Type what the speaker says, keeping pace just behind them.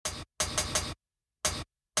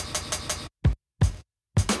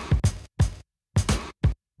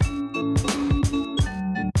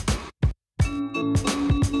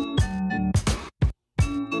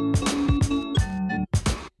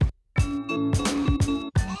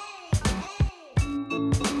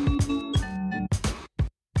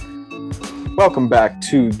Welcome back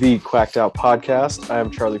to the Quacked Out Podcast. I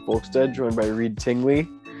am Charlie Folkstead, joined by Reed Tingley.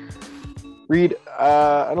 Reed,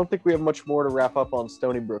 I don't think we have much more to wrap up on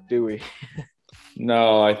Stony Brook, do we?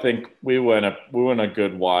 No, I think we went a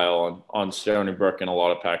good while on Stony Brook and a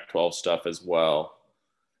lot of Pac-12 stuff as well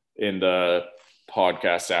in the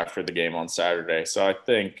podcast after the game on Saturday. So I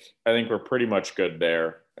think we're pretty much good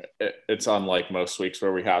there. It's unlike most weeks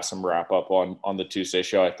where we have some wrap up on the Tuesday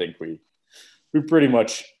show. I think we pretty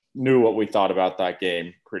much knew what we thought about that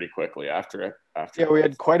game pretty quickly after. Yeah, we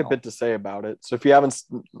had quite a bit to say about it. So if you haven't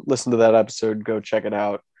listened to that episode, go check it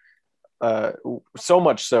out. So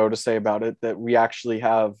much so to say about it that we actually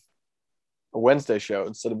have a Wednesday show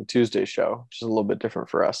instead of a Tuesday show, which is a little bit different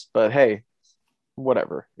for us. But hey,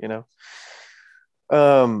 whatever, you know.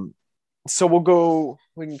 So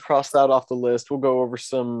we can cross that off the list. We'll go over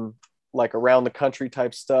some like around the country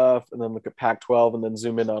type stuff and then look at Pac-12 and then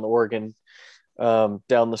zoom in on Oregon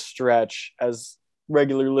down the stretch. As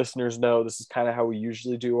regular listeners know, this is kind of how we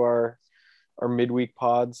usually do our midweek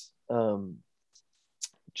pods,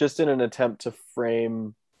 just in an attempt to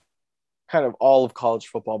frame kind of all of college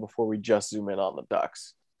football before we just zoom in on the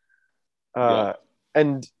Ducks.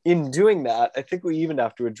 And in doing that, I think we even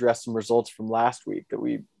have to address some results from last week that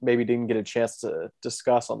we maybe didn't get a chance to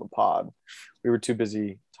discuss on the pod. We were too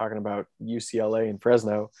busy talking about UCLA and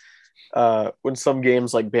Fresno when some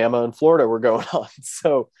games like Bama and Florida were going on.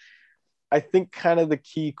 So I think kind of the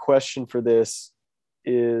key question for this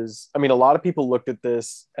is, I mean, a lot of people looked at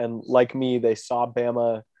this and like me, they saw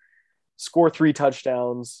Bama score 3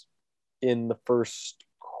 touchdowns in the first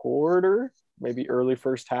quarter, maybe early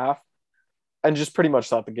first half, and just pretty much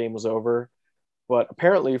thought the game was over. But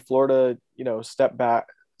apparently Florida, stepped back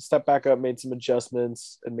up, made some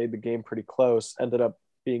adjustments and made the game pretty close, ended up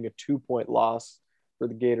being a 2-point loss for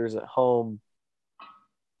the Gators at home.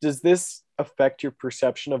 Does this affect your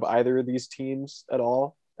perception of either of these teams at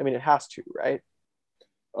all? I mean, it has to, right?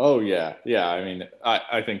 Oh yeah. I mean,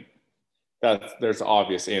 I think that there's an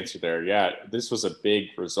obvious answer there. Yeah, this was a big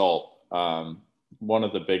result. One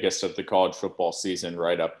of the biggest of the college football season,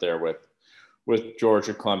 right up there with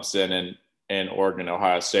Georgia, Clemson, and Oregon,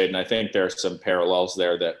 Ohio State. And I think there are some parallels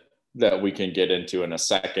there that we can get into in a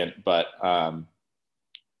second. But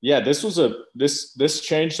this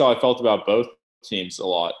changed how I felt about both teams a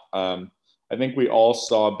lot. I think we all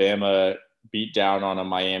saw Bama beat down on a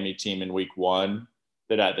Miami team in week 1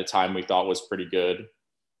 that at the time we thought was pretty good.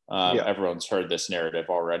 Everyone's heard this narrative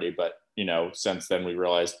already, but since then we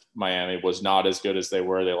realized Miami was not as good as they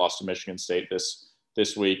were. They lost to Michigan State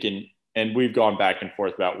this week, and we've gone back and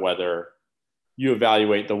forth about whether you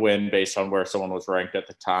evaluate the win based on where someone was ranked at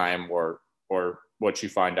the time or what you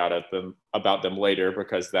find out about them later,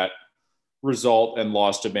 because that result and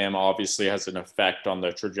loss to Bama obviously has an effect on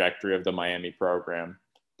the trajectory of the Miami program.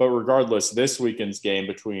 But regardless, this weekend's game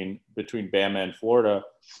between Bama and Florida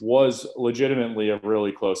was legitimately a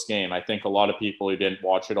really close game. I think a lot of people who didn't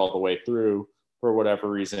watch it all the way through, for whatever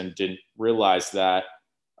reason, didn't realize that,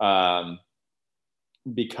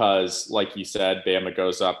 because, like you said, Bama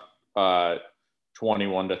goes up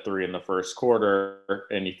 21-3 in the first quarter,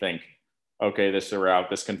 and you think, okay, this is a rout.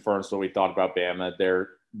 This confirms what we thought about Bama.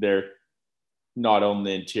 They're not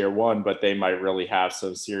only in tier 1, but they might really have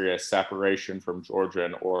some serious separation from Georgia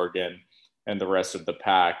and Oregon and the rest of the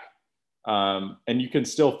pack. And you can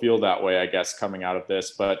still feel that way, I guess, coming out of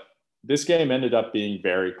this. But this game ended up being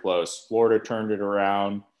very close. Florida turned it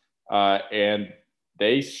around, and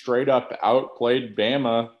they straight up outplayed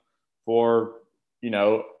Bama for,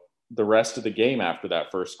 the rest of the game after that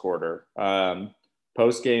first quarter.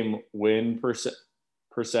 Post-game win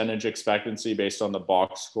percentage expectancy based on the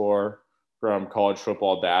box score from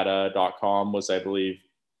collegefootballdata.com was, I believe,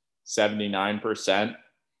 79%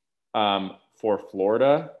 for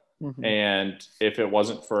Florida. Mm-hmm. And if it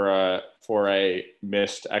wasn't for a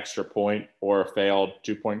missed extra point or a failed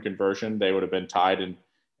 2-point conversion, they would have been tied and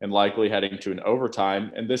likely heading to an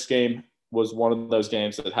overtime. And this game was one of those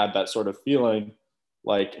games that had that sort of feeling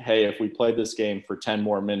like, hey, if we play this game for 10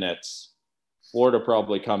 more minutes, Florida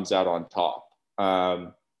probably comes out on top.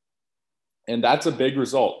 And that's a big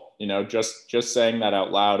result. Just saying that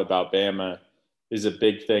out loud about Bama is a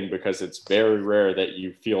big thing, because it's very rare that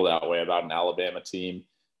you feel that way about an Alabama team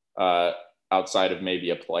outside of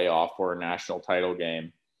maybe a playoff or a national title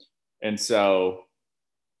game. And so,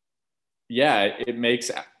 yeah, it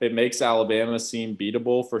makes Alabama seem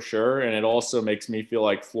beatable for sure. And it also makes me feel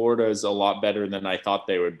like Florida is a lot better than I thought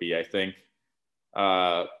they would be. I think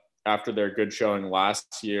after their good showing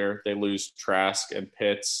last year, they lose Trask and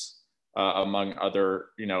Pitts, among other,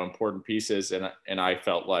 important pieces. And I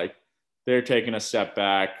felt like they're taking a step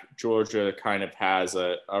back. Georgia kind of has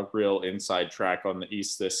a real inside track on the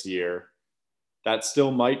East this year. That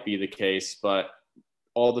still might be the case, but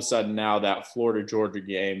all of a sudden now that Florida-Georgia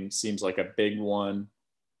game seems like a big one.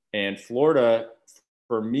 And Florida,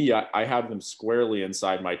 for me, I have them squarely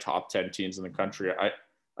inside my top 10 teams in the country.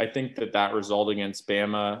 I think that result against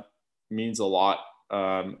Bama means a lot.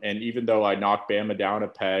 And even though I knocked Bama down a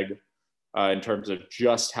peg in terms of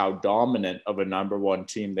just how dominant of a number one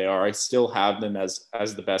team they are, I still have them as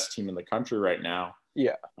the best team in the country right now.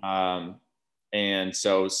 Yeah. And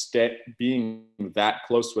so being that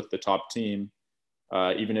close with the top team,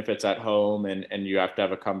 even if it's at home and you have to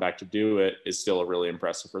have a comeback to do it, is still a really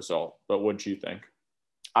impressive result. But what do you think?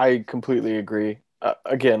 I completely agree.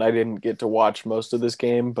 Again, I didn't get to watch most of this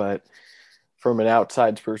game, but from an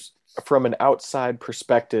outside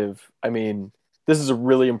perspective, I mean, this is a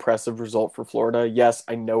really impressive result for Florida. Yes,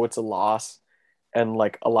 I know it's a loss, and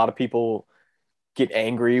like a lot of people get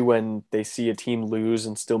angry when they see a team lose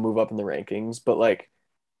and still move up in the rankings, but like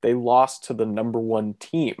they lost to the number one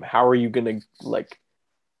team. How are you gonna like?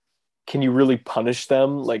 Can you really punish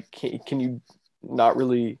them? Like, can you not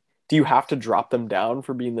really? Do you have to drop them down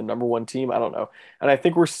for being the number one team? I don't know. And I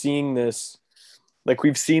think we're seeing this, like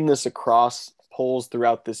we've seen this across polls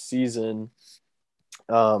throughout this season.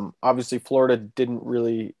 Obviously, Florida didn't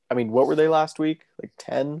really. I mean, what were they last week? Like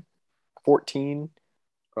 10, 14?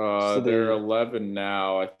 So They're 11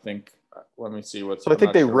 now, I think. Let me see So I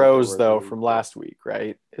think they rose though from last week,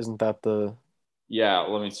 right? Isn't that the? Yeah,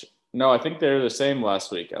 let me see. No, I think they're the same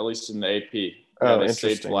last week, at least in the AP. Yeah, Oh, they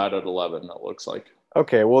stayed interesting. flat at 11, it looks like.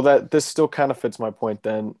 Okay, well this still kind of fits my point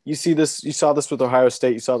then. You saw this with Ohio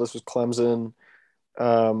State, you saw this with Clemson,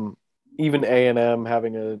 even A&M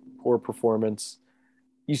having a poor performance.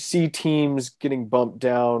 You see teams getting bumped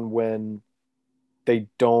down when they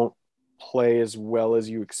don't play as well as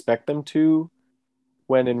you expect them to,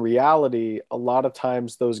 when in reality, a lot of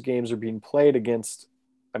times those games are being played against,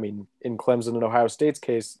 I mean, in Clemson and Ohio State's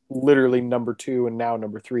case, literally number 2 and now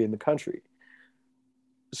number 3 in the country.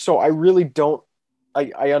 So I really don't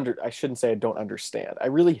I shouldn't say I don't understand. I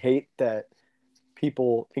really hate that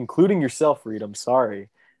people, including yourself, Reed, I'm sorry,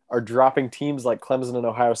 are dropping teams like Clemson and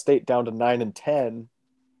Ohio State down to 9 and 10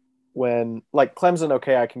 when, like, Clemson,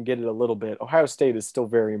 okay, I can get it a little bit. Ohio State is still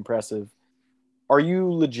very impressive. Are you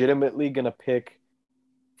legitimately going to pick,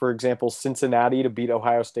 for example, Cincinnati to beat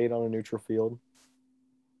Ohio State on a neutral field?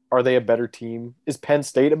 Are they a better team? Is Penn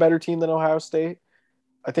State a better team than Ohio State?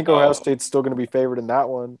 I think Ohio No, State's still going to be favored in that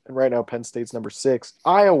one. And right now, Penn State's number 6.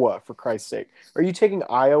 Iowa, for Christ's sake. Are you taking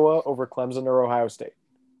Iowa over Clemson or Ohio State?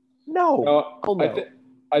 No. no, Hell no.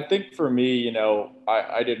 I think for me,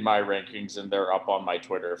 I did my rankings and they're up on my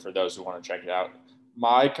Twitter for those who want to check it out.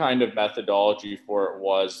 My kind of methodology for it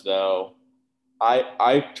was, though,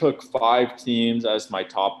 I took 5 teams as my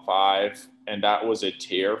top 5, and that was a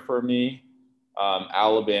tier for me.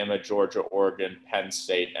 Alabama, Georgia, Oregon, Penn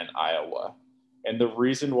State, and Iowa. And the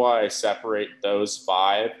reason why I separate those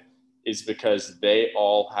 5 is because they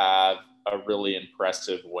all have a really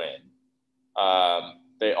impressive win.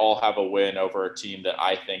 They all have a win over a team that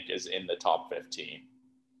I think is in the top 15.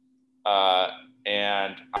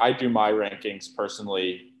 And I do my rankings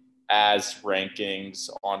personally as rankings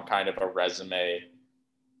on kind of a resume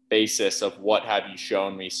basis of what have you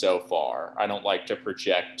shown me so far. I don't like to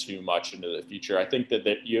project too much into the future. I think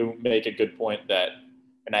that you make a good point that,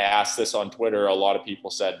 and I asked this on Twitter, a lot of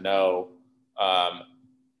people said no.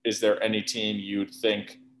 Is there any team you'd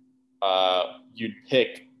think you'd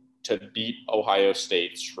pick to beat Ohio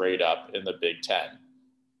State straight up in the Big Ten?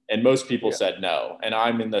 And most people said no. And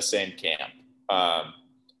I'm in the same camp.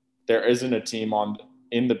 There isn't a team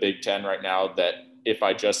in the Big Ten right now that if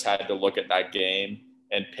I just had to look at that game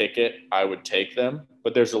and pick it, I would take them.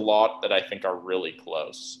 But there's a lot that I think are really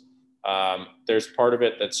close. There's part of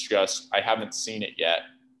it that's just I haven't seen it yet.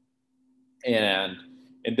 And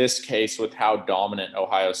in this case, with how dominant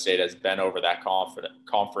Ohio State has been over that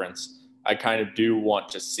conference, I kind of do want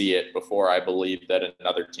to see it before I believe that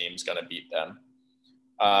another team's going to beat them.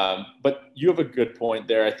 But you have a good point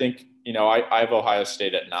there. I think, I have Ohio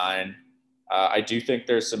State at 9. I do think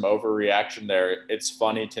there's some overreaction there. It's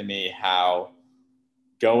funny to me how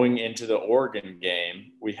going into the Oregon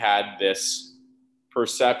game, we had this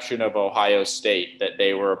perception of Ohio State that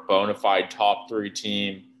they were a bona fide top 3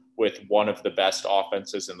 team with one of the best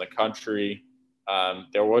offenses in the country.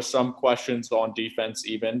 There were some questions on defense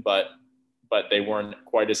even, but they weren't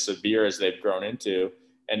quite as severe as they've grown into.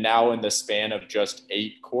 And now in the span of just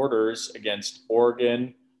 8 quarters against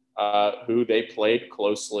Oregon, who they played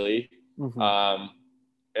closely, Mm-hmm.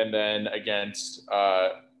 and then against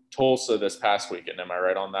Tulsa this past weekend. Am I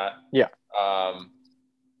right on that? Yeah.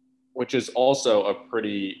 Which is also a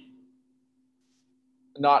pretty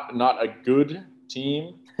not a good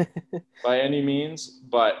team by any means,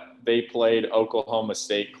 but they played Oklahoma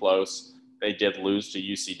State close. They did lose to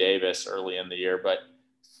UC Davis early in the year, but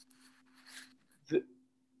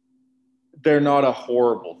they're not a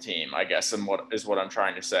horrible team, I guess, and what I'm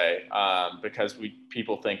trying to say, because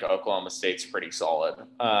people think Oklahoma State's pretty solid,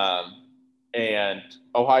 and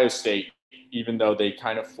Ohio State, even though they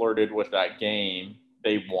kind of flirted with that game,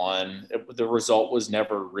 they won. The result was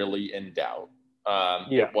never really in doubt.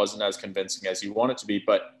 It wasn't as convincing as you want it to be,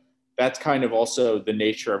 but that's kind of also the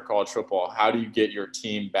nature of college football. How do you get your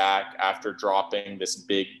team back after dropping this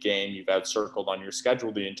big game you've had circled on your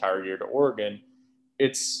schedule the entire year to Oregon?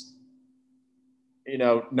 It's,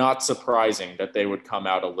 not surprising that they would come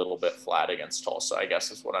out a little bit flat against Tulsa, I guess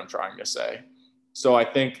is what I'm trying to say. So I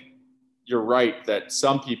think you're right that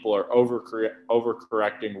some people are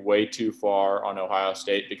overcorrecting way too far on Ohio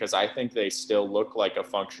State, because I think they still look like a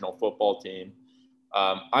functional football team.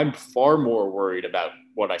 I'm far more worried about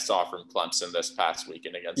what I saw from Clemson this past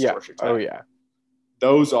weekend against Georgia Tech. Oh, yeah.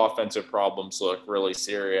 Those offensive problems look really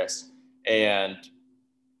serious. And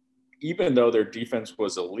even though their defense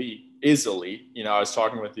is elite, I was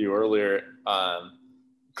talking with you earlier,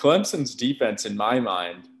 Clemson's defense, in my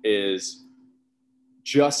mind, is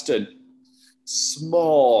just a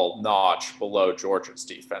small notch below Georgia's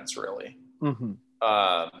defense, really. Mm-hmm.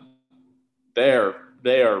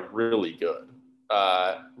 They are really good.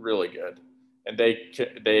 Really good. And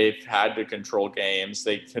they've had to control games.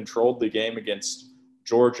 They controlled the game against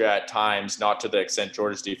Georgia at times, not to the extent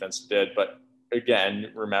Georgia's defense did, but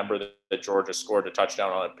again, remember that Georgia scored a touchdown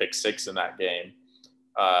on a pick six in that game,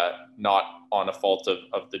 not on a fault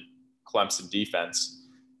of the Clemson defense.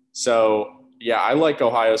 So, yeah, I like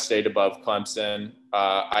Ohio State above Clemson.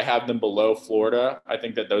 I have them below Florida. I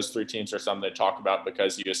think that those three teams are something to talk about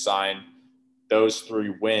because you assign those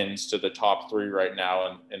three wins to the top three right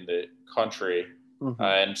now in the country. Mm-hmm.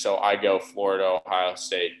 And so I go Florida, Ohio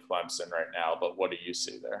State, Clemson right now. But what do you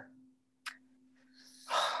see there?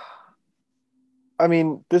 I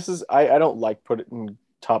mean, I don't like putting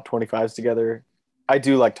top 25s together. I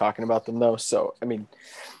do like talking about them, though. So, I mean,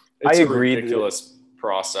 it's I agree. It's a ridiculous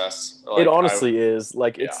process. It honestly is.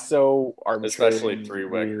 It's so arbitrary. Especially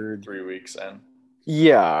 3 weeks in.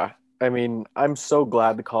 Yeah. I mean, I'm so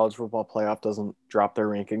glad the college football playoff doesn't drop their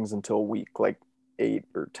rankings until week 8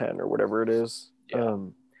 or 10 or whatever it is. Yeah.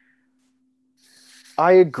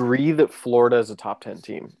 I agree that Florida is a top 10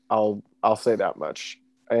 team. I'll say that much.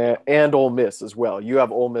 And Ole Miss as well. You have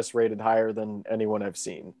Ole Miss rated higher than anyone I've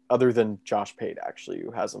seen, other than Josh Pate, actually, who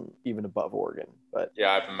has them even above Oregon. But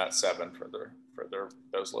yeah, I have them at 7 for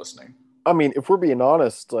those listening. I mean, if we're being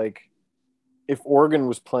honest, if Oregon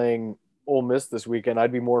was playing Ole Miss this weekend,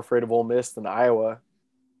 I'd be more afraid of Ole Miss than Iowa.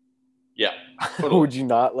 Yeah, totally. Would you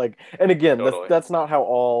not? And again, totally. that's not how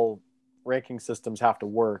all ranking systems have to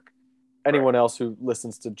work. Anyone else who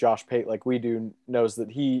listens to Josh Pate like we do knows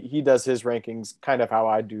that he does his rankings kind of how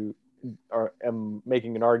I do, or am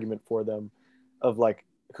making an argument for them of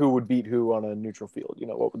who would beat who on a neutral field.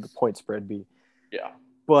 What would the point spread be? Yeah.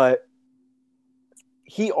 But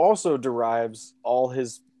he also derives all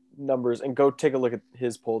his numbers, and go take a look at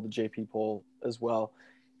his poll, the JP poll as well.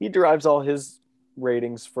 He derives all his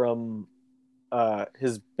ratings from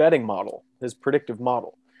his betting model, his predictive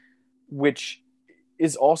model, which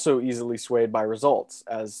is also easily swayed by results,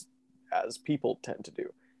 as people tend to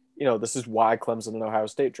do. This is why Clemson and Ohio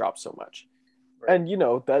State dropped so much. Right. And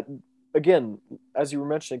that, again, as you were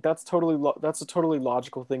mentioning, that's a totally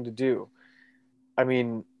logical thing to do. I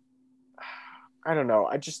mean, I don't know.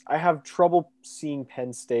 I have trouble seeing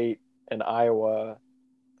Penn State and Iowa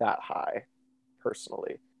that high,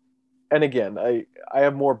 personally. And again, I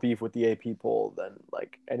have more beef with the AP poll than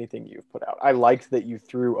anything you've put out. I liked that you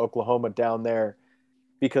threw Oklahoma down there,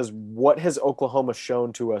 because what has Oklahoma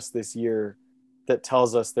shown to us this year that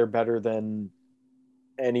tells us they're better than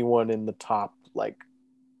anyone in the top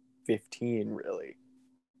 15, really?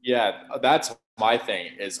 Yeah, that's my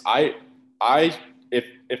thing. Is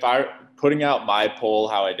if I putting out my poll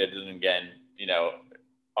how I did it again,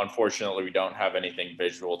 unfortunately we don't have anything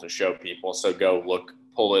visual to show people, so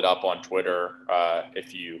pull it up on Twitter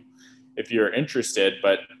if you're interested.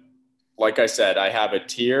 But like I said, I have a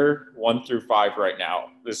tier 1 through 5 right now.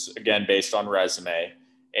 This again based on resume,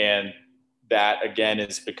 and that again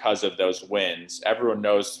is because of those wins. Everyone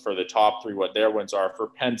knows for the top 3 what their wins are. For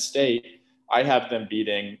Penn State, I have them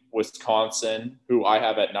beating Wisconsin, who I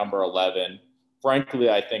have at number 11.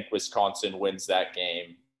 Frankly, I think Wisconsin wins that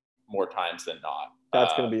game more times than not.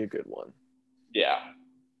 That's going to be a good one. Yeah.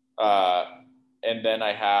 Uh, and then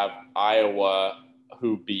I have Iowa,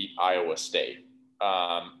 who beat Iowa State.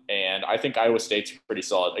 And I think Iowa State's pretty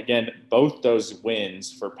solid. Again, both those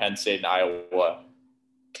wins for Penn State and Iowa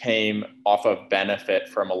came off of benefit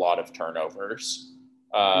from a lot of turnovers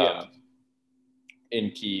Yeah.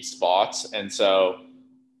 in key spots. And so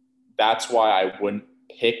that's why I wouldn't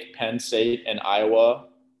pick Penn State and Iowa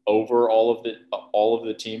over all of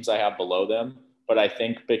the teams I have below them. But I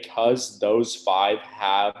think because those five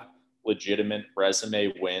have legitimate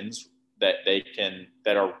resume wins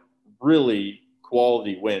that are really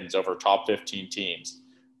quality wins over top 15 teams,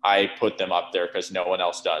 I put them up there because no one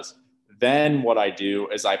else does. Then what I do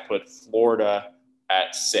is I put Florida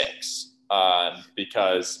at 6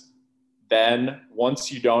 because then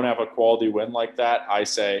once you don't have a quality win like that, I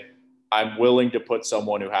say I'm willing to put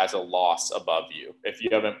someone who has a loss above you. If you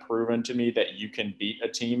haven't proven to me that you can beat a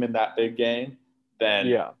team in that big game, then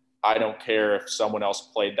Yeah. I don't care if someone else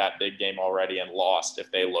played that big game already and lost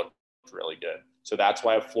if they looked really good. So that's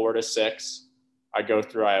why I have Florida 6. I go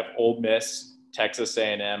through, I have Ole Miss, Texas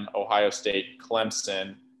A&M, Ohio State,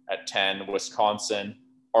 Clemson at 10, Wisconsin,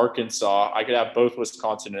 Arkansas. I could have both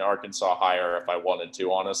Wisconsin and Arkansas higher if I wanted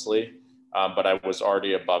to, honestly. But I was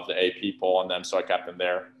already above the AP poll on them, so I kept them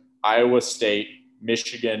there. Iowa State,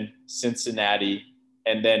 Michigan, Cincinnati,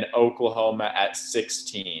 and then Oklahoma at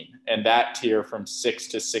 16. And that tier from 6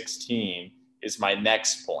 to 16 is my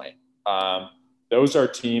next point. Those are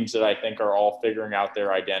teams that I think are all figuring out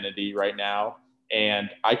their identity right now. And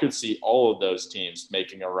I could see all of those teams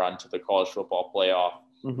making a run to the college football playoff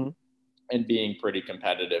Mm-hmm. and being pretty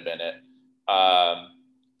competitive in it.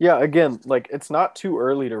 Yeah, again, like it's not too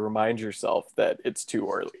early to remind yourself that it's too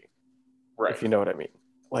early, Right, if you know what I mean.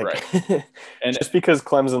 Like right. And just because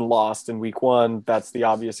Clemson lost in week 1, that's the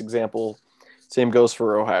obvious example. Same goes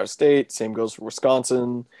for Ohio State, same goes for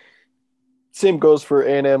Wisconsin, same goes for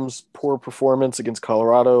A&M's poor performance against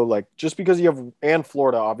Colorado. Like just because you have and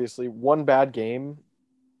Florida obviously one bad game,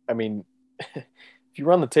 I mean, if you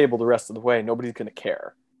run the table the rest of the way, nobody's going to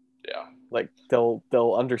care. yeah, Like they'll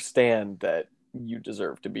understand that you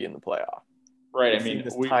deserve to be in the playoff. right. I We've mean, seen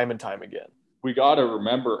this time and time again. we got to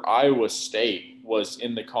remember Iowa State was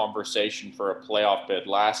in the conversation for a playoff bid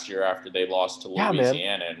last year after they lost to Yeah, man.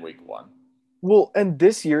 Louisiana in week 1. Well, and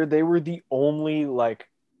this year they were the only like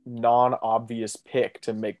non-obvious pick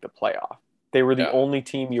to make the playoff. They were the Yeah, only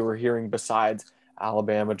team you were hearing besides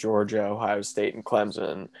Alabama, Georgia, Ohio State, and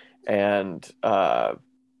Clemson, and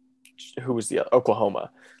who was the other?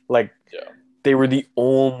 Oklahoma. Like yeah, they were the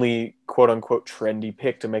only quote unquote trendy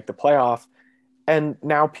pick to make the playoff, and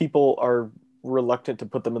now people are reluctant to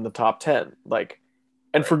put them in the top 10. Like,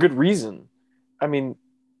 and right. for good reason. I mean,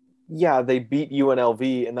 yeah, they beat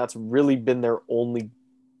UNLV, and that's really been their only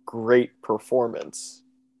great performance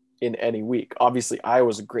in any week. Obviously,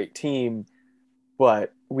 Iowa's a great team,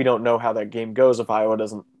 but we don't know how that game goes if Iowa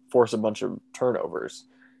doesn't force a bunch of turnovers.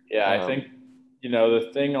 Yeah, I think Um, the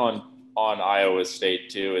thing on Iowa State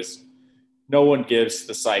too is no one gives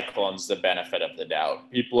the Cyclones the benefit of the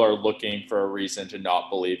doubt. People are looking for a reason to not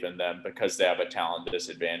believe in them because they have a talent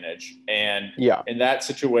disadvantage. And yeah, in that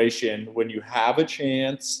situation, when you have a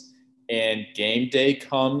chance and game day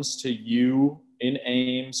comes to you in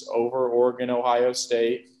Ames over Oregon, Ohio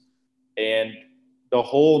State, and the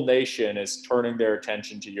whole nation is turning their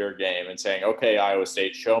attention to your game and saying, okay, Iowa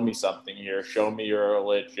State, show me something here. Show me you're a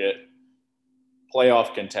legit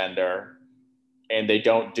playoff contender. And they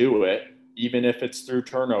don't do it, even if it's through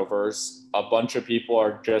turnovers, a bunch of people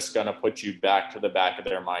are just going to put you back to the back of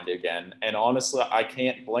their mind again. And honestly, I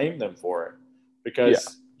can't blame them for it yeah,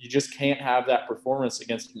 because you just can't have that performance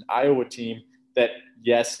against an Iowa team that,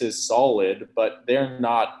 yes, is solid, but they're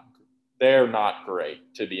not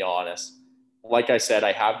great, to be honest. Like I said,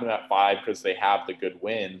 I have them at 5 because they have the good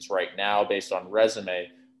wins right now based on resume,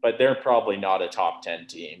 but they're probably not a top 10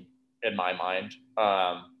 team in my mind.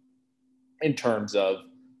 In terms of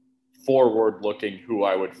forward looking who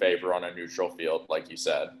I would favor on a neutral field, like you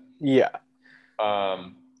said. yeah,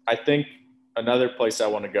 I think another place I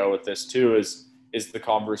want to go with this too is the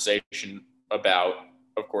conversation about,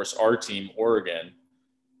 of course, our team, Oregon.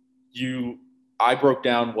 I broke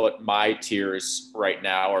down what my tiers right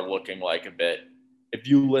now are looking like a bit. If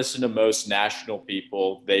you listen to most national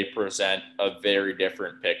people, they present a very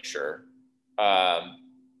different picture. Um,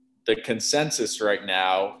 the consensus right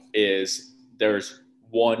now is there's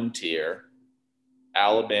one tier,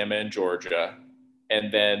 Alabama and Georgia,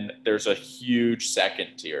 and then there's a huge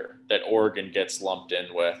second tier that Oregon gets lumped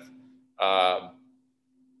in with, um,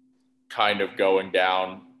 kind of going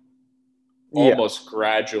down yeah, almost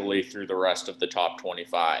gradually through the rest of the top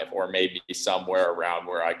 25, or maybe somewhere around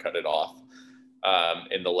where I cut it off.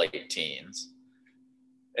 in the late teens.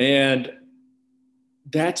 And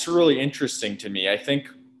that's really interesting to me. I think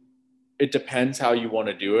it depends how you want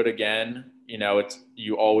to do it again.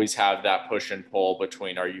 You always have that push and pull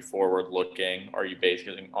between, are you forward looking? Are you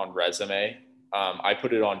basing on resume? I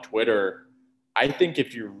put it on Twitter. I think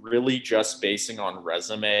if you're really just basing on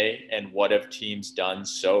resume and what have teams done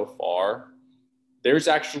so far, there's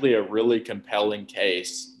actually a really compelling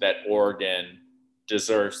case that Oregon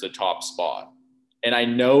deserves the top spot. And I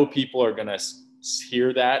know people are going to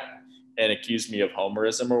hear that and accuse me of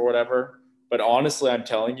homerism or whatever. But honestly, I'm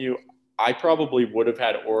telling you, I probably would have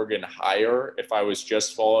had Oregon higher if I was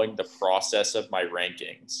just following the process of my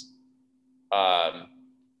rankings.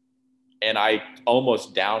 And I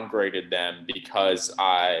almost downgraded them because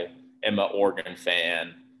I am an Oregon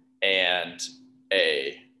fan and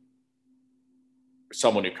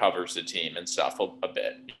someone who covers the team and stuff a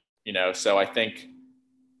bit, So I think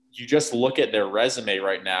you just look at their resume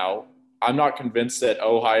right now. I'm not convinced that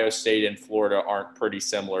Ohio State and Florida aren't pretty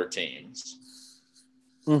similar teams.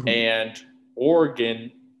 Mm-hmm. And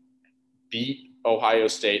Oregon beat Ohio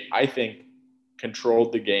State, I think,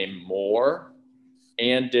 controlled the game more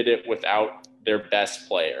and did it without their best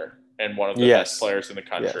player and one of the best players in the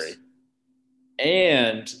country. Yes.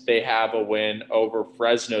 And they have a win over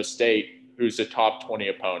Fresno State, who's a top 20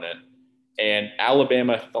 opponent. And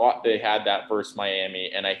Alabama thought they had that versus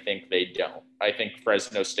Miami, and I think they don't. I think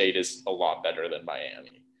Fresno State is a lot better than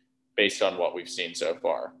Miami based on what we've seen so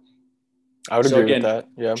far. I would agree with that.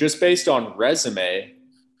 Yeah. Just based on resume,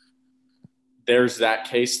 there's that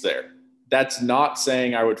case there. That's not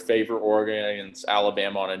saying I would favor Oregon against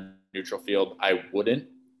Alabama on a neutral field. I wouldn't.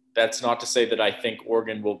 That's not to say that I think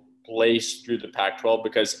Oregon will place through the Pac-12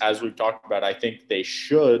 because, as we've talked about, I think they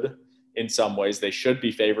should, in some ways, they should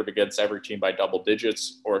be favored against every team by double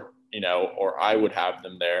digits or I would have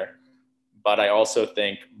them there. But I also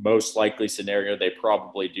think most likely scenario, they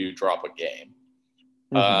probably do drop a game.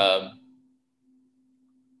 Mm-hmm.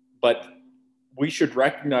 But we should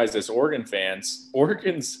recognize as Oregon fans,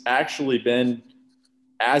 Oregon's actually been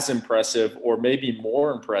as impressive or maybe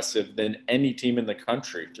more impressive than any team in the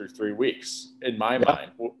country through 3 weeks, in my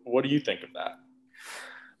mind. What do you think of that?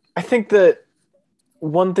 I think that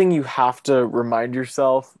one thing you have to remind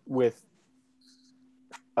yourself with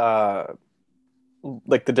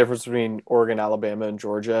like the difference between Oregon, Alabama, and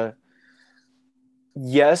Georgia,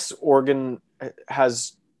 yes, Oregon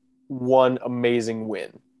has one amazing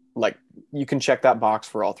win. Like, you can check that box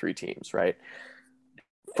for all three teams, right?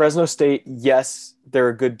 Fresno State, yes, they're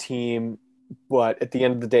a good team, but at the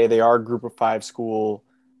end of the day, they are a group of five school.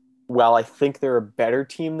 While I think they're a better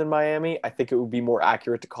team than Miami, I think it would be more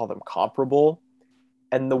accurate to call them comparable.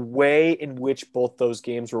 And the way in which both those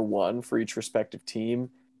games were won for each respective team,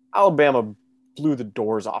 Alabama blew the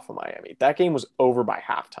doors off of Miami. That game was over by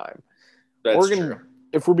halftime. That's Oregon, true.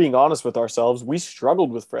 If we're being honest with ourselves, we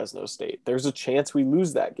struggled with Fresno State. There's a chance we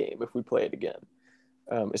lose that game if we play it again,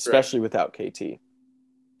 especially without KT.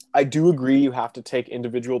 I do agree you have to take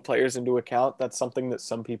individual players into account. That's something that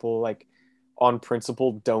some people, like, on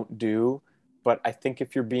principle don't do. But I think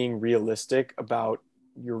if you're being realistic about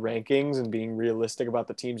your rankings and being realistic about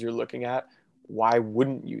the teams you're looking at, why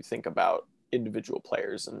wouldn't you think about individual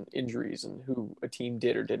players and injuries and who a team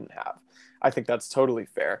did or didn't have? I think that's totally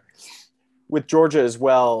fair. With Georgia as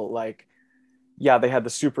well, like, yeah, they had the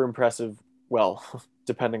super impressive, well,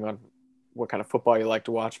 depending on what kind of football you like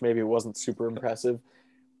to watch, maybe it wasn't super impressive.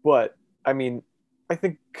 But, I mean, I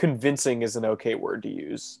think convincing is an okay word to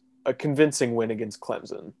use. A convincing win against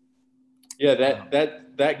Clemson. Yeah,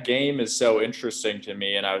 that game is so interesting to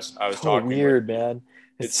me, and I was so talking. Weird, man.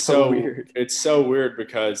 It's so weird. It's so weird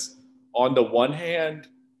because on the one hand,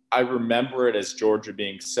 I remember it as Georgia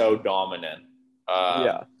being so dominant.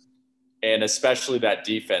 And especially that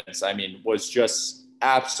defense, I mean, was just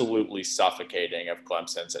absolutely suffocating of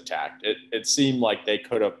Clemson's attack. It seemed like they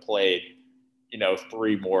could have played,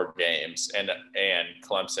 3 more games, and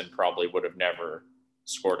Clemson probably would have never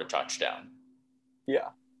scored a touchdown. Yeah.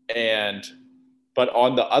 But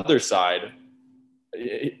on the other side,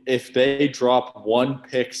 if they drop one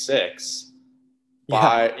pick six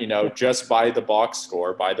by, just by the box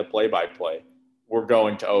score, by the play-by-play, we're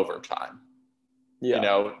going to overtime.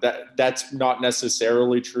 Yeah. That's not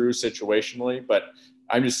necessarily true situationally, but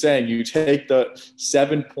I'm just saying you take the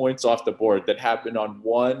 7 points off the board that happened on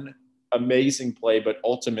one amazing play, but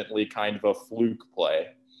ultimately kind of a fluke play.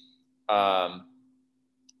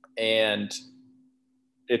 And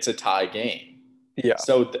it's a tie game. Yeah.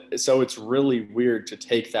 So it's really weird to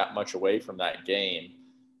take that much away from that game.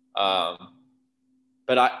 But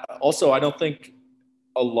I don't think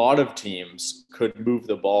a lot of teams could move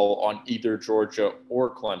the ball on either Georgia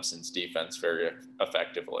or Clemson's defense very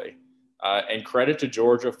effectively. And credit to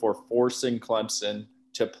Georgia for forcing Clemson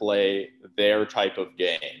to play their type of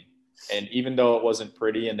game. And even though it wasn't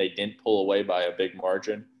pretty and they didn't pull away by a big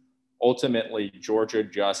margin, ultimately Georgia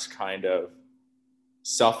just kind of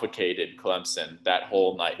suffocated Clemson that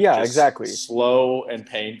whole night. Yeah, just exactly. Slow and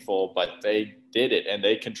painful, but they did it and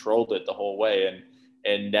they controlled it the whole way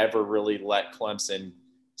and never really let Clemson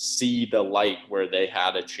see the light where they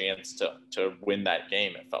had a chance to win that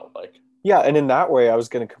game, it felt like. Yeah, and in that way, I was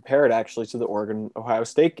going to compare it actually to the Oregon-Ohio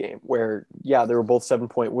State game, where, yeah, they were both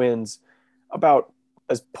 7-point wins, about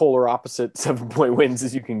as polar opposite 7-point wins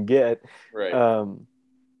as you can get, right.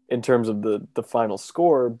 In terms of the final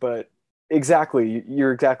score. But exactly,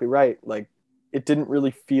 you're exactly right. Like, it didn't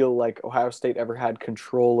really feel like Ohio State ever had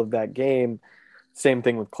control of that game. Same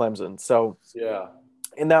thing with Clemson. So Yeah.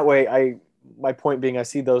 in that way, my point being, I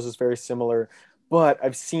see those as very similar, but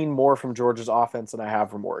I've seen more from Georgia's offense than I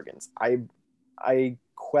have from Oregon's. I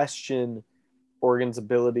question Oregon's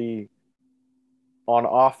ability on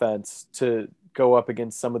offense to go up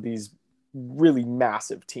against some of these really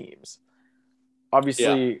massive teams. Yeah.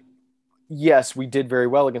 Obviously, yes, we did very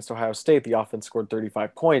well against Ohio State. The offense scored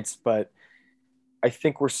 35 points, but I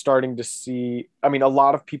think we're starting to see, I mean, a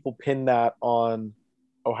lot of people pin that on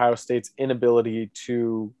Ohio State's inability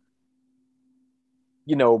to,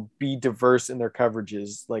 be diverse in their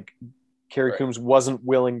coverages. Like, Kerry Right. Coombs wasn't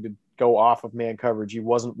willing to go off of man coverage. He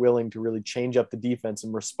wasn't willing to really change up the defense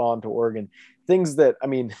and respond to Oregon. Things that, I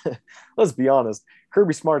mean, let's be honest,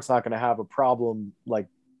 Kirby Smart's not going to have a problem like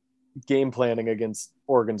game planning against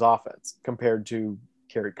Oregon's offense compared to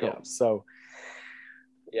Kerry Coombs. Yeah. So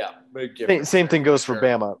Yeah. Big difference same there thing for goes for sure.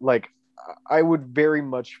 Bama. Like, I would very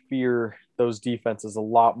much fear those defenses a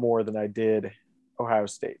lot more than I did Ohio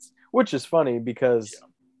State's, which is funny because, Yeah.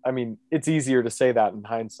 I mean, it's easier to say that in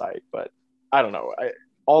hindsight, but I don't know.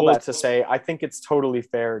 All Well, that to say, I think it's totally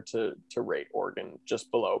fair to rate Oregon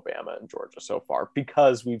just below Bama and Georgia so far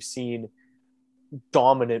because we've seen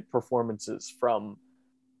dominant performances from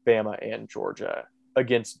Bama and Georgia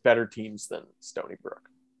against better teams than Stony Brook.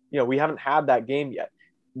 We haven't had that game yet.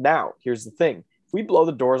 Now, here's the thing. If we blow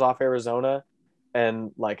the doors off Arizona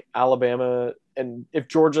and like Alabama, and if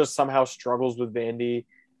Georgia somehow struggles with Vandy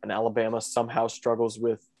and Alabama somehow struggles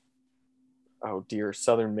with, oh dear,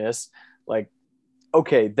 Southern Miss, like,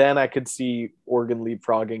 okay, then I could see Oregon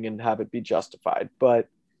leapfrogging and have it be justified. But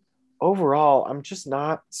overall, I'm just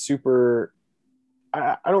not super.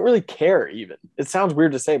 I don't really care even. It sounds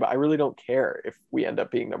weird to say, but I really don't care if we end up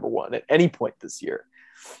being number one at any point this year.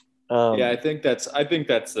 yeah, Um, I think that's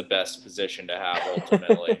the best position to have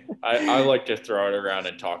ultimately. I like to throw it around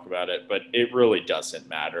and talk about it, but it really doesn't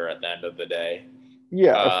matter at the end of the day.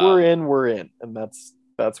 yeah, if we're Um, in, we're in, and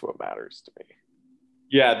that's what matters to me.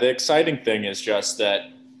 yeah, the exciting thing is just that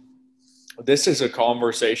this is a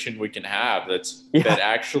conversation we can have that Yeah,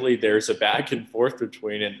 actually there's a back and forth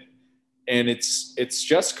between and it's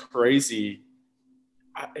just crazy.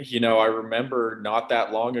 I remember not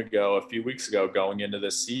that long ago, a few weeks ago, going into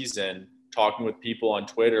this season, talking with people on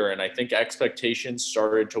Twitter, and I think expectations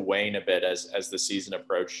started to wane a bit as the season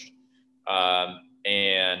approached.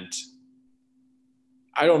 And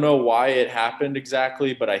I don't know why it happened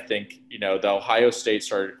exactly, but I think the Ohio State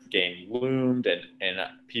game loomed, and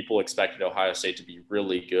people expected Ohio State to be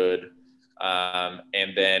really good.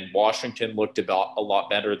 And then Washington looked about a lot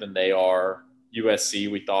better than they are. USC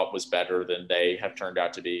we thought was better than they have turned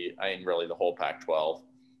out to be. I mean, really the whole Pac-12.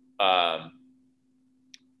 Um,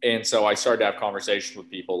 and so I started to have conversations with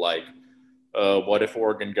people like, what if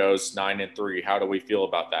Oregon goes 9-3? How do we feel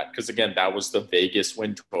about that? Because again, that was the Vegas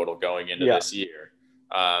win total going into yeah, this year.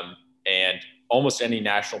 And almost any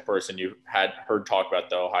national person you had heard talk about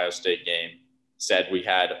the Ohio State game said we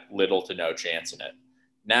had little to no chance in it.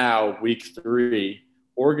 Now, week 3,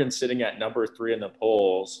 Oregon's sitting at number 3 in the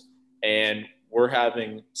polls, and we're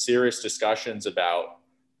having serious discussions about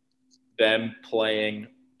them playing,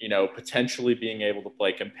 potentially being able to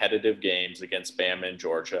play competitive games against Bama and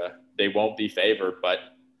Georgia. They won't be favored, but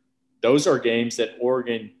those are games that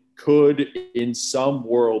Oregon could, in some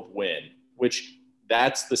world, win, which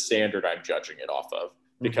that's the standard I'm judging it off of.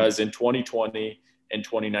 mm-hmm. Because in 2020 and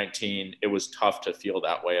 2019, it was tough to feel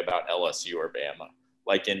that way about LSU or Bama.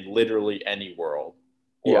 Like in literally any world,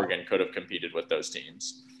 Yeah, Oregon could have competed with those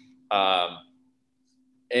teams. Um,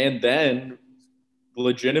 and then,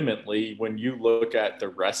 legitimately, when you look at the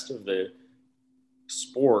rest of the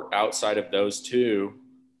sport outside of those two,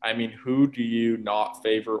 I mean, who do you not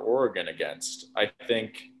favor Oregon against? I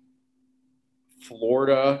think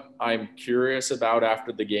Florida, I'm curious about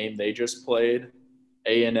after the game they just played.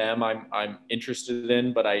 A&M, I'm interested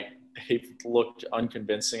in, but they've looked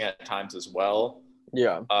unconvincing at times as well.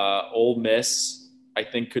 Yeah. Ole Miss, I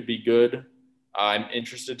think, could be good. I'm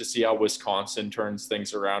interested to see how Wisconsin turns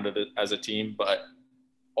things around as a team, but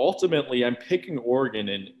ultimately, I'm picking Oregon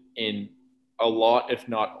in a lot, if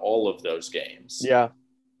not all, of those games, Yeah.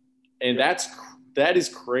 and that is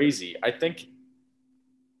crazy. I think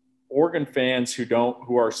Oregon fans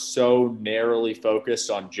who are so narrowly focused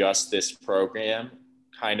on just this program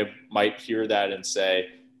kind of might hear that and say,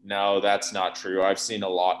 no, that's not true. I've seen a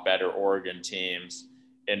lot better Oregon teams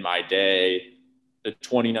in my day. The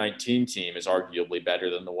 2019 team is arguably better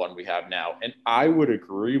than the one we have now. And I would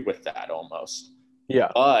agree with that almost.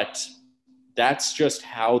 Yeah. But that's just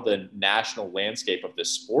how the national landscape of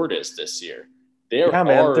this sport is this year. Yeah,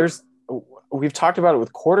 man. We've talked about it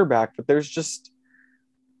with quarterback, but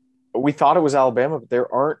we thought it was Alabama, but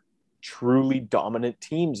there aren't truly dominant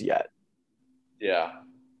teams yet. Yeah.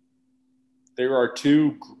 There are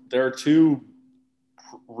two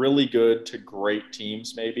really good to great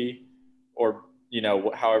teams, maybe, or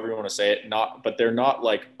however you want to say it. But they're not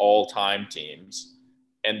like all-time teams.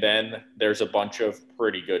 And then there's a bunch of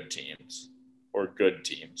pretty good teams or good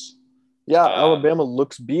teams. Yeah, Alabama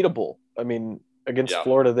looks beatable. I mean, against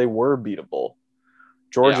Florida, they were beatable.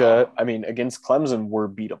 Georgia, I mean, against Clemson, were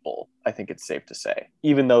beatable. I think it's safe to say,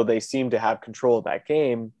 even though they seem to have control of that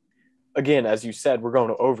game. Again, as you said, we're going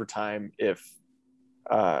to overtime if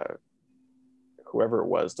whoever it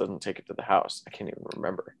was doesn't take it to the house. I can't even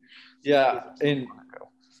remember. Yeah, and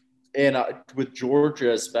with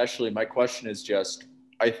Georgia especially, my question is just,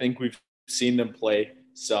 I think we've seen them play.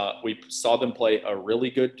 So we saw them play a really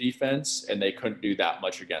good defense, and they couldn't do that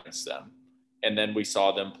much against them. And then we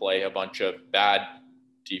saw them play a bunch of bad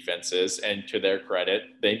defenses, and to their credit,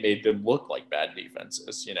 they made them look like bad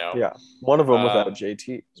defenses. Yeah, one of them without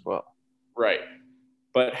JT as well. Right,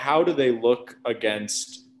 but how do they look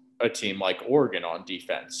against a team like Oregon on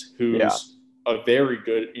defense, who's a very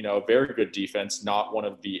good defense, not one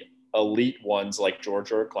of the elite ones like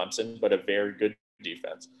Georgia or Clemson, but a very good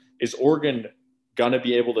defense? Is Oregon going to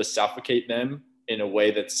be able to suffocate them in a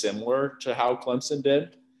way that's similar to how Clemson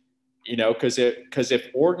did? Because if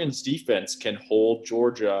Oregon's defense can hold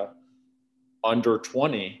Georgia under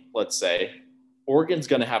 20, let's say, Oregon's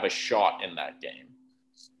going to have a shot in that game.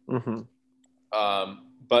 Mm-hmm.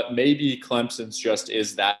 But maybe Clemson's just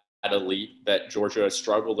is that elite that Georgia has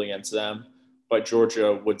struggled against them, but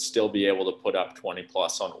Georgia would still be able to put up 20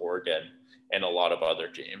 plus on Oregon and a lot of other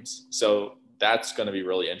teams. So that's going to be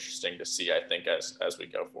really interesting to see, I think, as we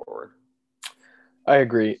go forward. I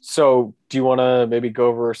agree. So do you want to maybe go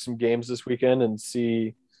over some games this weekend and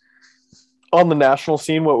see on the national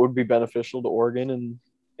scene what would be beneficial to Oregon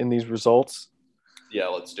in these results? Yeah,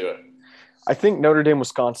 let's do it. I think Notre Dame,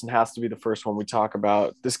 Wisconsin has to be the first one we talk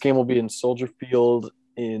about. This game will be in Soldier Field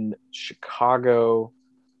in Chicago.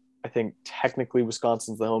 I think technically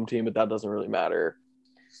Wisconsin's the home team, but that doesn't really matter.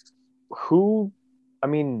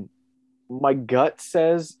 My gut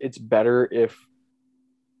says it's better if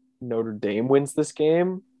Notre Dame wins this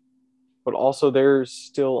game, but also they're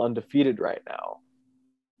still undefeated right now.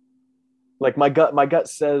 Like my gut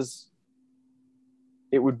says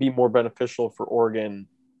it would be more beneficial for Oregon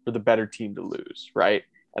for the better team to lose, right?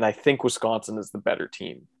 And I think Wisconsin is the better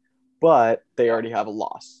team, but they already have a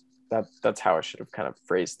loss. That's how I should have kind of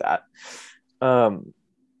phrased that.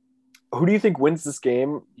 Who do you think wins this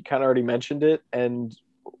game? You kind of already mentioned it. And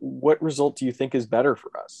what result do you think is better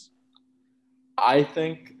for us? I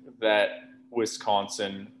think that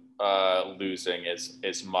Wisconsin losing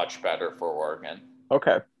is much better for Oregon.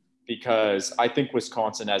 Okay. Because I think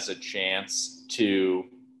Wisconsin has a chance to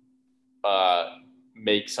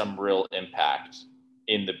make some real impact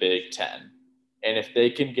in the Big Ten. And if they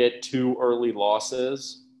can get 2 early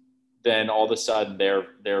losses, then all of a sudden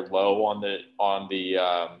they're low on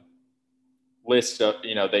the list of,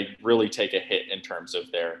 they really take a hit in terms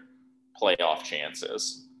of their playoff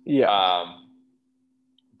chances. Yeah.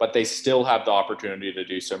 But they still have the opportunity to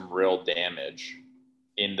do some real damage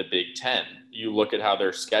in the Big Ten. You look at how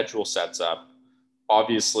their schedule sets up.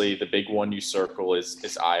 Obviously, the big one you circle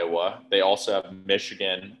is Iowa. They also have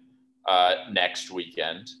Michigan next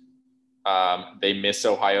weekend. They miss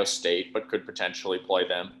Ohio State, but could potentially play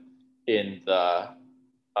them in the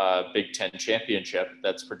Big Ten championship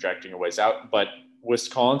that's projecting a ways out. But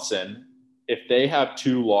Wisconsin, if they have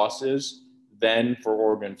 2 losses, then for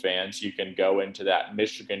Oregon fans, you can go into that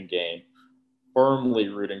Michigan game firmly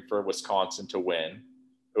rooting for Wisconsin to win.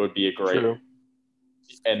 It would be a great. True.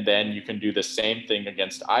 And then you can do the same thing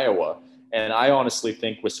against Iowa. And I honestly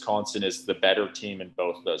think Wisconsin is the better team in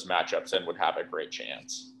both of those matchups and would have a great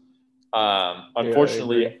chance.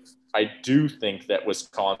 Unfortunately, I do think that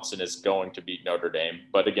Wisconsin is going to beat Notre Dame,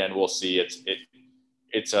 but again, we'll see.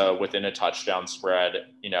 It's within a touchdown spread.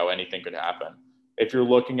 Anything could happen. If you're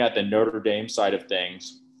looking at the Notre Dame side of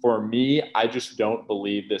things, for me, I just don't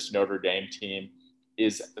believe this Notre Dame team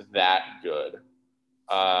is that good.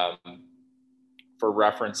 For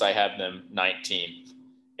reference, I have them 19th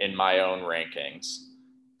in my own rankings.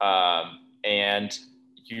 And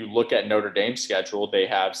you look at Notre Dame's schedule, they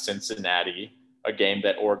have Cincinnati, a game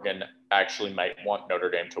that Oregon actually might want Notre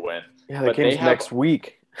Dame to win. Yeah, that game's next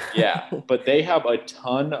week. Yeah, but they have a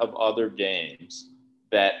ton of other games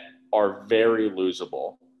that are very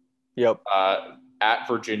losable. Yep. At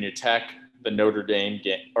Virginia Tech, the Notre Dame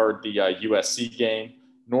game, or the USC game,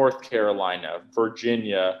 North Carolina,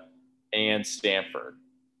 Virginia, and Stanford.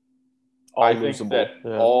 I think that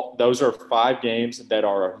all those are 5 games that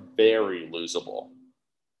are very losable.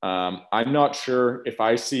 I'm not sure if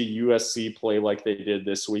I see USC play like they did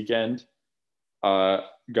this weekend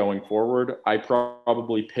going forward. I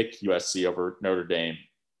probably pick USC over Notre Dame.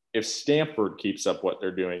 If Stanford keeps up what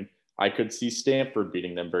they're doing, I could see Stanford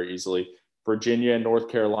beating them very easily. Virginia and North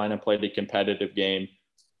Carolina played a competitive game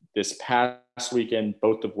this past weekend,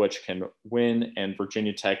 both of which can win, and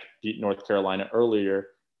Virginia Tech beat North Carolina earlier.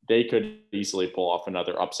 They could easily pull off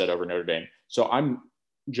another upset over Notre Dame. So I'm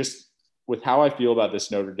just, with how I feel about this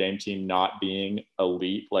Notre Dame team not being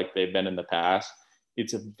elite like they've been in the past,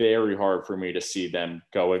 it's very hard for me to see them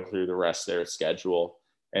going through the rest of their schedule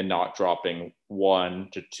and not dropping 1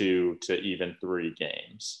 to 2 to even 3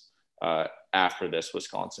 games after this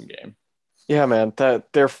Wisconsin game. Yeah, man,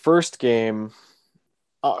 their first game,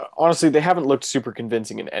 honestly, they haven't looked super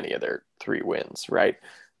convincing in any of their 3 wins, right?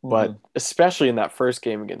 But especially in that first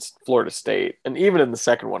game against Florida State, and even in the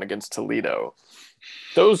second one against Toledo,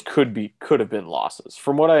 those could have been losses.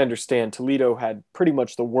 From what I understand, Toledo had pretty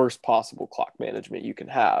much the worst possible clock management you can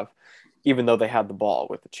have, even though they had the ball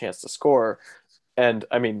with a chance to score. And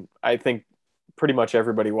I mean, I think pretty much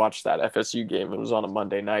everybody watched that FSU game. It was on a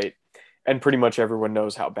Monday night, and pretty much everyone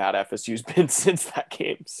knows how bad FSU's been since that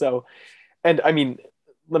game. So, and I mean,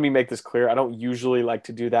 let me make this clear. I don't usually like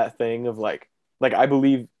to do that thing of like I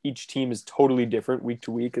believe each team is totally different week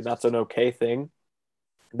to week, and that's an okay thing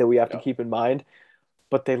that we have to keep in mind.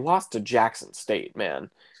 But they lost to Jackson State, man.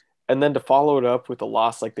 And then to follow it up with a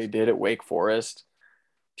loss like they did at Wake Forest,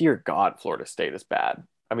 dear God, Florida State is bad.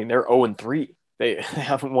 I mean, they're 0-3. They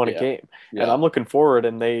haven't won a game. Yeah. And I'm looking forward,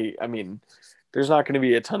 and there's not going to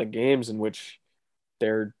be a ton of games in which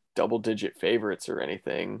they're double-digit favorites or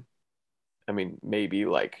anything. I mean, maybe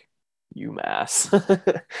like UMass.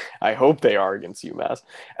 I hope they are against UMass.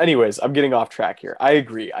 Anyways, I'm getting off track here. I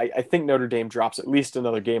agree. I think Notre Dame drops at least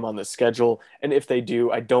another game on this schedule. And if they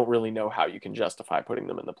do, I don't really know how you can justify putting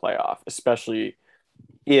them in the playoff, especially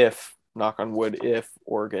if, knock on wood, if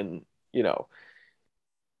Oregon,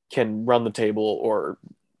 can run the table or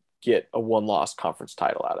get a 1-loss conference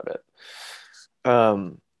title out of it.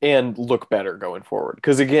 And look better going forward.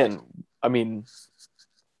 Because again, I mean,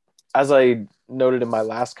 as I noted in my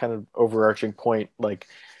last kind of overarching point, like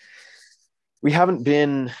we haven't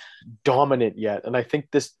been dominant yet. And I think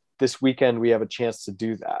this weekend we have a chance to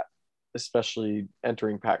do that, especially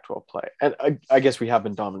entering Pac-12 play. And I guess we have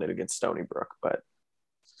been dominant against Stony Brook, but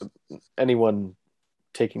anyone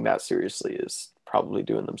taking that seriously is probably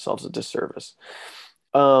doing themselves a disservice.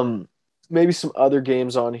 Maybe some other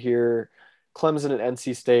games on here. Clemson and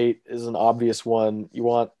NC State is an obvious one. You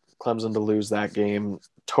want Clemson to lose that game,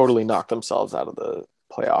 totally knock themselves out of the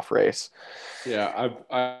playoff race. Yeah,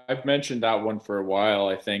 I've mentioned that one for a while.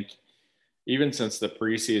 I think even since the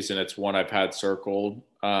preseason, it's one I've had circled.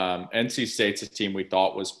 NC State's a team we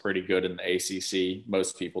thought was pretty good in the ACC.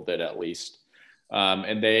 Most people did, at least.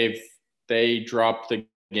 And they dropped the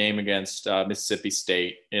game against Mississippi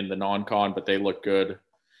State in the non-con, but they look good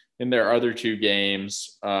in their other 2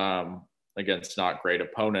 games against not great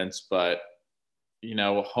opponents. But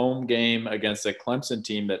a home game against a Clemson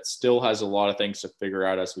team that still has a lot of things to figure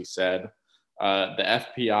out, as we said. The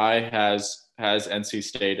FPI has NC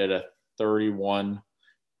State at a 31%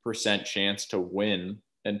 chance to win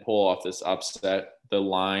and pull off this upset. The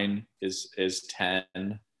line is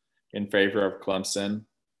 10 in favor of Clemson.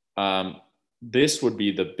 This would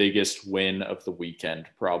be the biggest win of the weekend,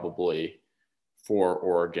 probably, for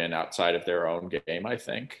Oregon outside of their own game, I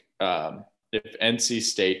think. If NC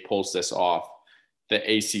State pulls this off, the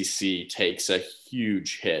ACC takes a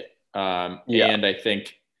huge hit. And I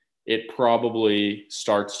think it probably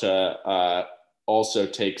starts to also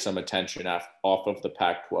take some attention off of the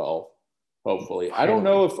Pac-12, hopefully. I don't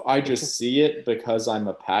know if I just see it because I'm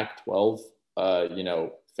a Pac-12,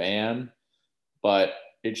 fan, but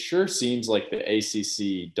it sure seems like the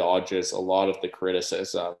ACC dodges a lot of the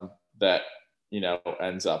criticism that,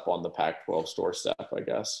 ends up on the Pac-12's doorstep, I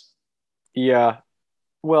guess. Yeah.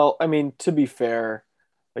 Well, I mean, to be fair,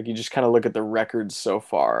 like you just kind of look at the records so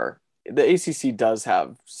far. The ACC does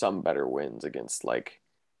have some better wins against like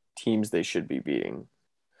teams they should be beating.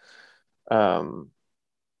 Um,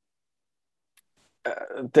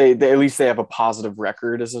 they at least they have a positive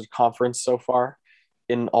record as a conference so far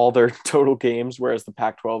in all their total games, whereas the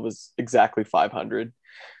Pac-12 is exactly 500.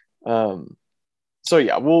 So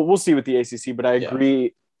yeah, we'll see with the ACC, but I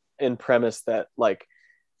agree in premise that like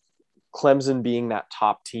Clemson being that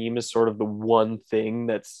top team is sort of the one thing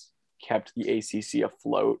that's kept the ACC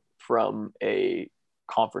afloat from a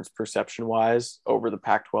conference perception wise over the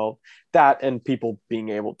Pac-12. That and people being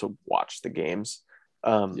able to watch the games.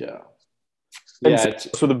 Yeah. And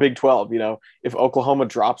for the Big 12, if Oklahoma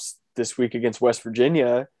drops this week against West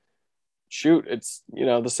Virginia, shoot, it's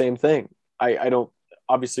the same thing. I don't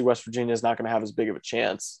obviously West Virginia is not going to have as big of a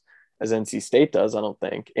chance as NC State does, I don't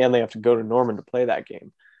think, and they have to go to Norman to play that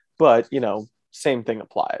game. But same thing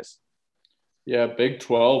applies. Yeah, Big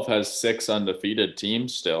 12 has 6 undefeated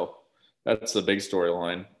teams still. That's the big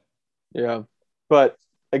storyline. Yeah, but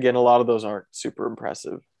again, a lot of those aren't super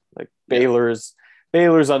impressive. Like Baylor's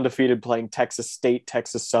undefeated playing Texas State,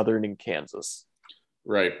 Texas Southern, and Kansas.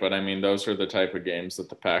 Right, but I mean, those are the type of games that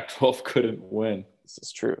the Pac-12 couldn't win. This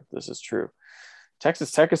is true.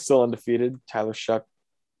 Texas Tech is still undefeated. Tyler Shuck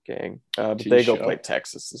gang, but they go play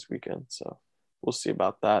Texas this weekend, so we'll see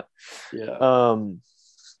about that. Yeah.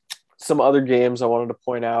 Some other games I wanted to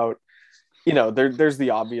point out. There's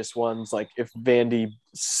the obvious ones, like if Vandy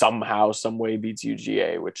somehow, some way beats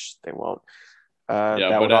UGA, which they won't.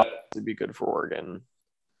 That would obviously be good for Oregon.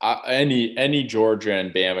 Any Georgia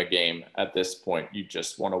and Bama game at this point, you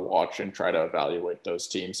just want to watch and try to evaluate those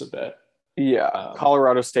teams a bit. Yeah,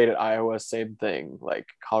 Colorado State at Iowa, same thing. Like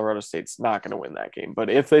Colorado State's not going to win that game, but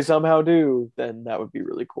if they somehow do, then that would be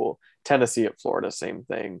really cool. Tennessee at Florida, same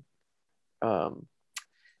thing.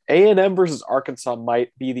 A&M versus Arkansas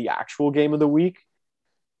might be the actual game of the week.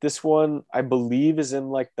 This one, I believe, is in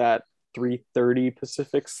like that 3:30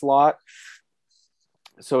 Pacific slot.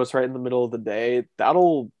 So it's right in the middle of the day.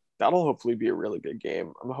 That'll hopefully be a really good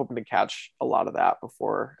game. I'm hoping to catch a lot of that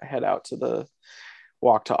before I head out to the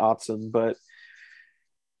walk to Autzen. But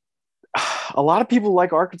a lot of people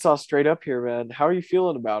like Arkansas straight up here, man. How are you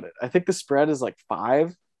feeling about it? I think the spread is like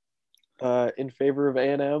 5 in favor of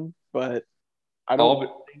A&M, but I don't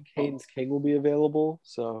think Haynes King will be available.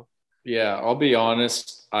 So yeah, I'll be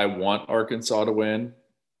honest. I want Arkansas to win,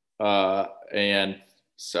 and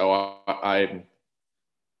so I'm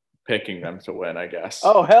picking them to win, I guess.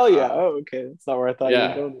 Oh hell yeah! Okay, that's not where I thought you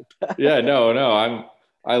were going with that. Yeah, no.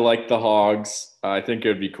 I like the Hogs. I think it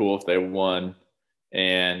would be cool if they won,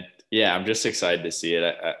 and yeah, I'm just excited to see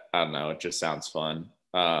it. I don't know. It just sounds fun,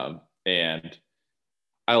 and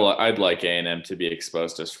I'd like A&M to be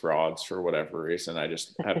exposed as frauds for whatever reason. I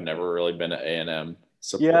just have never really been an A&M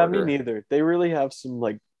supporter. Yeah, me neither. They really have some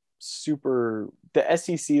like the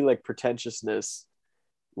SEC like pretentiousness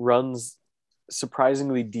runs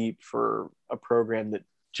surprisingly deep for a program that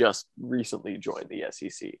just recently joined the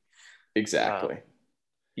SEC. Exactly.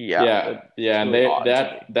 Yeah. And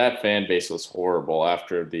that fan base was horrible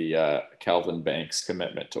after the Calvin Banks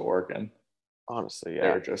commitment to Oregon. Honestly, yeah.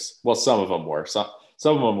 They were just some of them were some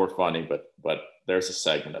of them were funny, but there's a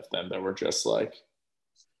segment of them that were just like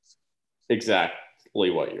exactly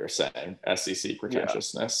what you're saying, SEC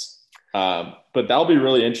pretentiousness. Yeah. But that'll be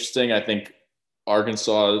really interesting. I think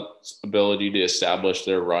Arkansas's ability to establish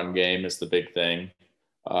their run game is the big thing.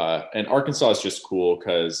 And Arkansas is just cool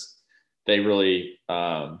because they really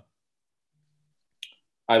I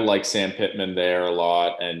like Sam Pittman there a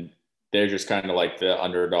lot, and they're just kind of like the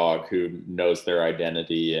underdog who knows their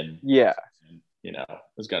identity and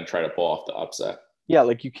is going to try to pull off the upset. Yeah,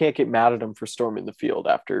 like you can't get mad at them for storming the field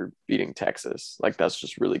after beating Texas. Like that's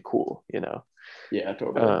just really cool, Yeah,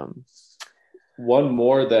 totally. One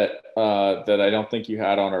more that I don't think you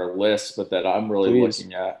had on our list, but that I'm really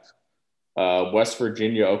looking at, West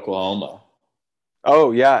Virginia, Oklahoma.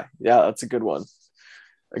 Oh yeah, that's a good one.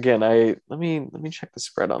 Again, let me check the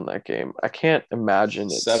spread on that game. I can't imagine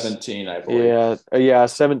it's 17, I believe. Yeah,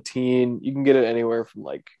 17. You can get it anywhere from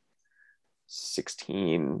like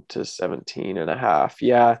 16 to 17 and a half.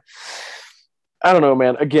 Yeah. I don't know,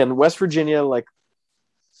 man. Again, West Virginia like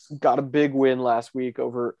got a big win last week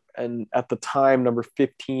over, and at the time, number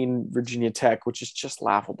 15 Virginia Tech, which is just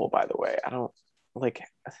laughable, by the way. I don't like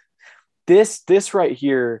this right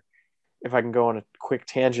here. If I can go on a quick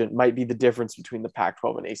tangent, might be the difference between the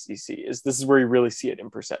Pac-12 and ACC. This is where you really see it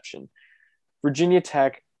in perception. Virginia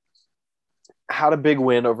Tech had a big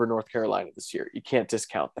win over North Carolina this year. You can't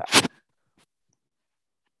discount that.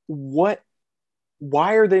 Why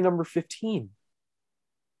are they number 15?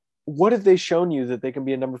 What have they shown you that they can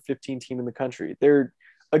be a number 15 team in the country? They're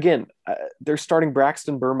starting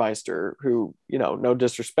Braxton Burmeister, who, no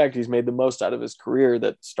disrespect, he's made the most out of his career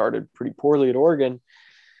that started pretty poorly at Oregon.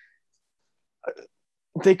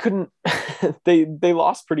 They couldn't, they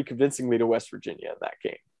lost pretty convincingly to West Virginia in that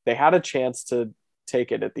game. They had a chance to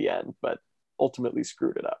take it at the end, but ultimately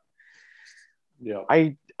screwed it up. Yeah.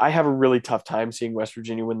 I have a really tough time seeing West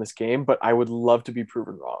Virginia win this game, but I would love to be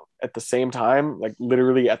proven wrong. At the same time, like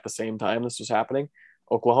literally at the same time this was happening,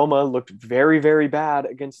 Oklahoma looked very, very bad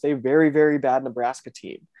against a very, very bad Nebraska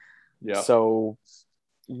team. Yeah. So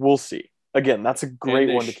we'll see. Again, that's a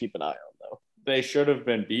great one to keep an eye on, though. They should have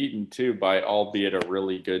been beaten too by, albeit a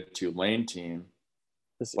really good Tulane team.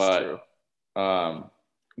 This is true.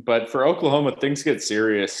 But for Oklahoma, things get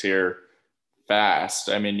serious here fast.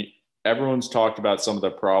 I mean, everyone's talked about some of the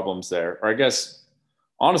problems there, or I guess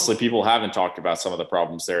honestly, people haven't talked about some of the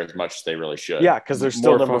problems there as much as they really should. Yeah, because they're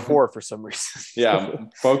still number 4 for some reason. Yeah,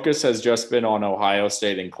 focus has just been on Ohio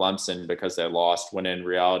State and Clemson because they lost, when in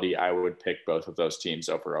reality, I would pick both of those teams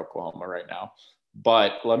over Oklahoma right now.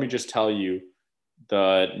 But let me just tell you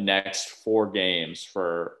the next 4 games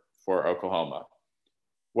for Oklahoma.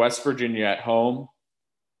 West Virginia at home,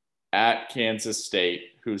 at Kansas State,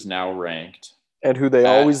 who's now ranked. And who they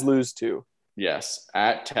always lose to. Yes,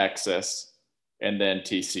 at Texas, and then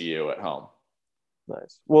TCU at home.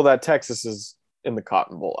 Nice. Well, that Texas is in the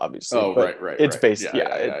Cotton Bowl, obviously. Oh, right. It's based,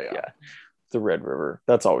 yeah. The Red River.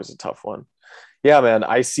 That's always a tough one. Yeah, man,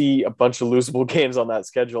 I see a bunch of losable games on that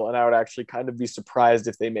schedule, and I would actually kind of be surprised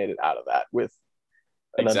if they made it out of that with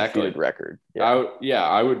an undefeated record. Yeah.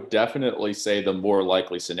 I would definitely say the more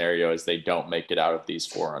likely scenario is they don't make it out of these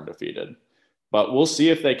 4 undefeated. But we'll see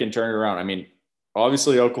if they can turn it around. I mean,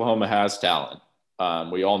 obviously, Oklahoma has talent.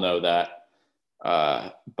 We all know that.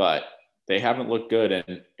 But they haven't looked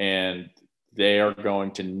good, and they are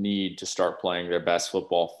going to need to start playing their best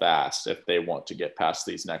football fast if they want to get past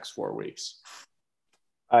these next 4 weeks.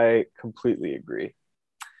 I completely agree.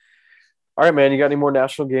 All right, man, you got any more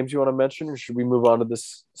national games you want to mention, or should we move on to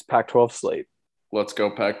this Pac-12 slate? Let's go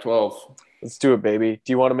Pac-12. Let's do it, baby.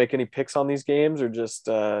 Do you want to make any picks on these games, or just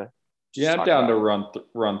I'm down to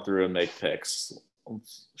run through and make picks.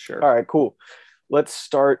 Sure. All right, cool. Let's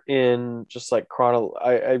start in just like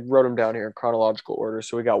I wrote them down here in chronological order.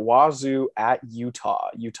 So we got Wazoo at Utah.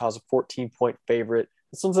 Utah's a 14-point favorite.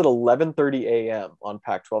 This one's at 11:30 a.m. on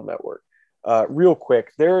Pac-12 Network. Real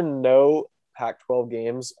quick, there are no Pac-12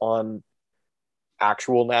 games on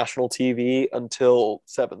actual national TV until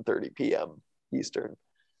 7:30 p.m. Eastern,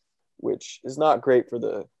 which is not great for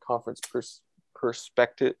the conference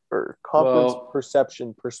perspective or conference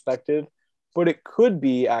perception perspective, but it could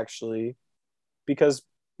be actually, because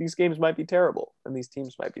these games might be terrible and these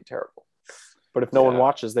teams might be terrible. But if no one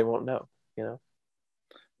watches, they won't know,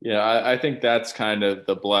 Yeah, I think that's kind of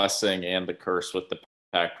the blessing and the curse with the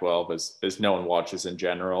Pac-12 is no one watches in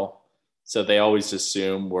general. So they always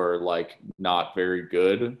assume we're like not very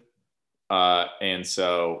good. And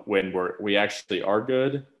so when we actually are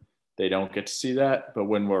good, they don't get to see that. But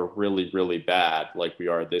when we're really, really bad, like we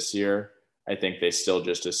are this year, I think they still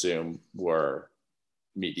just assume we're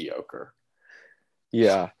mediocre.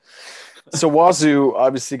 Yeah. So Wazoo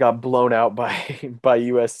obviously got blown out by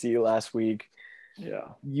USC last week. Yeah.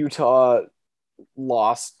 Utah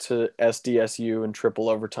lost to SDSU in triple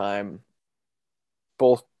overtime.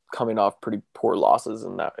 Both coming off pretty poor losses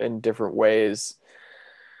in different ways.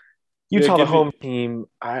 Utah, the home team,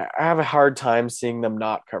 I have a hard time seeing them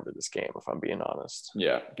not cover this game, if I'm being honest.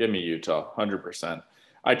 Yeah, give me Utah, 100%.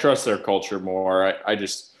 I trust their culture more.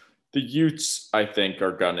 The Utes, I think,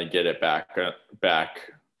 are going to get it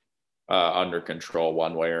back under control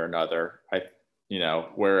one way or another.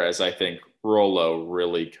 Whereas I think Rollo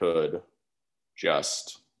really could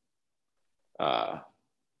just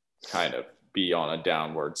kind of be on a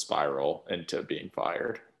downward spiral into being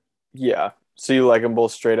fired. Yeah. So you like them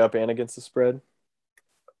both straight up and against the spread?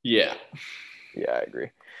 Yeah. Yeah, I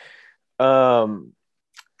agree.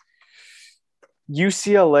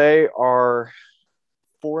 UCLA are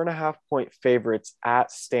 4.5-point favorites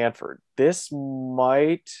at Stanford. This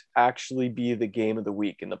might actually be the game of the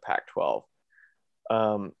week in the Pac-12.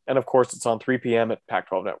 And of course, it's on 3 p.m. at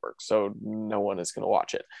Pac-12 Network, so no one is going to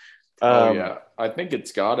watch it. Yeah. I think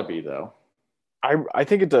it's got to be, though. I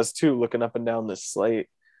think it does, too, looking up and down this slate.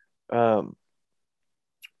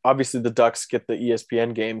 Obviously, the Ducks get the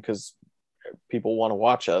ESPN game because people want to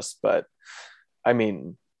watch us, but, I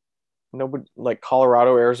mean, nobody like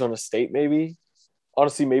Colorado, Arizona State, maybe.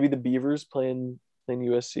 Honestly, maybe the Beavers playing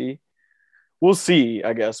USC. We'll see,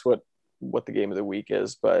 I guess, what the game of the week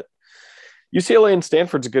is, but UCLA and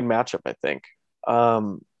Stanford's a good matchup, I think.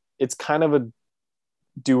 It's kind of a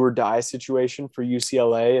do or die situation for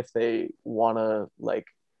UCLA if they want to, like,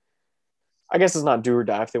 I guess it's not do or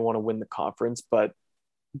die if they want to win the conference, but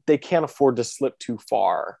they can't afford to slip too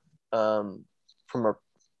far from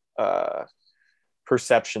a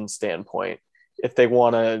perception standpoint if they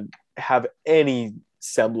want to have any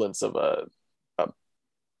semblance of a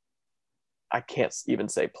I can't even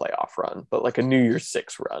say playoff run, but like a New Year's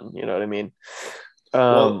Six run. You know what I mean?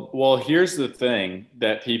 Well, here's the thing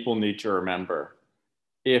that people need to remember.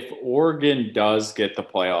 If Oregon does get the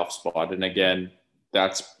playoff spot, and again,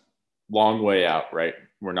 that's long way out, right?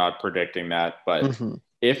 We're not predicting that. But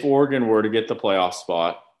if Oregon were to get the playoff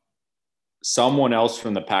spot, someone else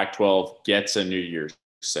from the Pac-12 gets a New Year's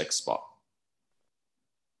Six spot.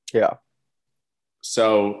 Yeah.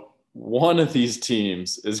 So one of these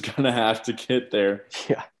teams is going to have to get their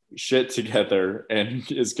shit together and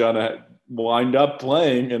is going to wind up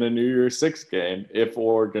playing in a New Year's Six game if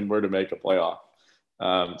Oregon were to make a playoff.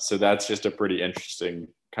 So that's just a pretty interesting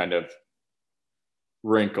kind of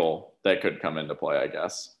wrinkle that could come into play, I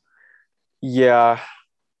guess. Yeah.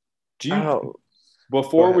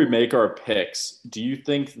 Before we make our picks, do you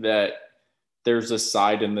think that there's a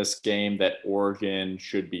side in this game that Oregon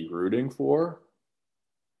should be rooting for?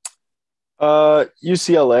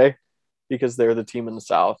 UCLA, because they're the team in the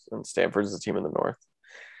South and Stanford is the team in the North.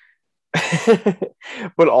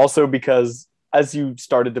 But also because, as you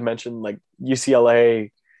started to mention, like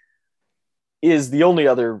UCLA is the only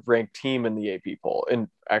other ranked team in the AP poll. And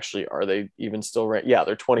actually, are they even still ranked? Yeah,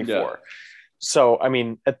 they're 24. Yeah. So, I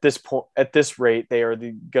mean, at this point, at this rate, they are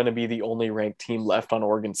going to be the only ranked team left on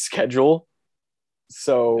Oregon's schedule.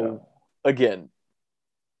 So, again,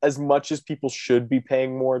 as much as people should be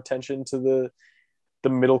paying more attention to the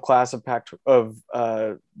middle class of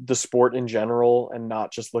the sport in general and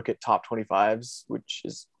not just look at top 25s, which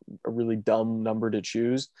is a really dumb number to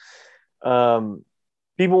choose. People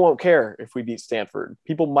won't care if we beat Stanford.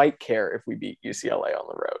 People might care if we beat UCLA on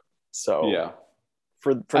the road. So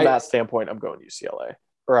from that standpoint, I'm going UCLA,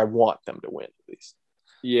 or I want them to win at least.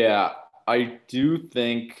 Yeah, I do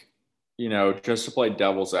think, just to play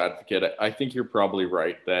devil's advocate, I think you're probably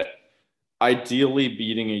right that ideally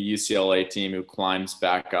beating a UCLA team who climbs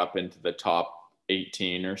back up into the top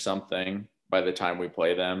 18 or something by the time we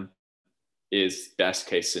play them is best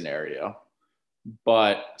case scenario.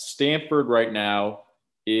 But Stanford right now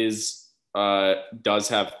is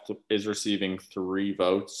receiving 3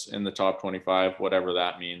 votes in the top 25, whatever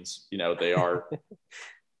that means. They are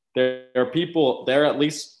there are people, they're at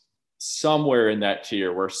least somewhere in that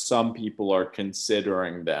tier where some people are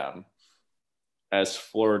considering them as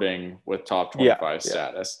flirting with top 25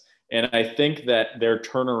 status. And I think that their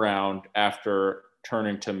turnaround after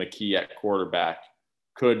turning to McKee at quarterback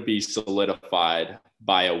could be solidified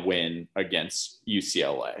by a win against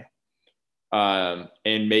UCLA.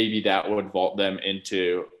 And maybe that would vault them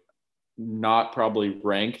into not probably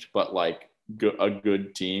ranked, but like a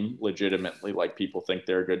good team, legitimately, like people think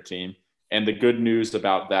they're a good team. And the good news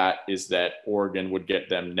about that is that Oregon would get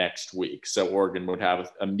them next week. So Oregon would have an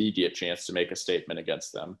immediate chance to make a statement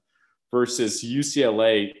against them. Versus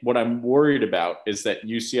UCLA, what I'm worried about is that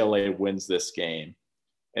UCLA wins this game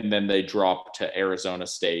and then they drop to Arizona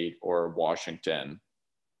State or Washington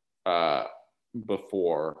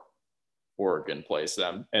before Oregon plays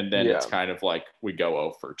them. And then it's kind of like we go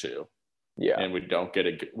 0 for 2. Yeah. And we don't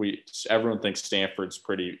get everyone thinks Stanford's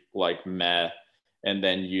pretty like meh. And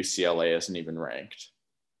then UCLA isn't even ranked.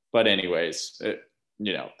 But anyways,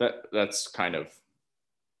 that's kind of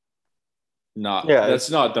not,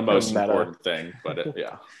 that's not the most important thing, but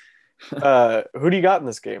who do you got in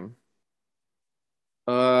this game?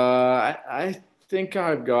 I think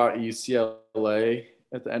I've got UCLA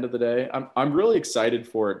at the end of the day. I'm really excited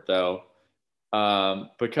for it though.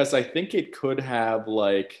 Because I think it could have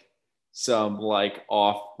like some like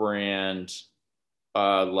off-brand,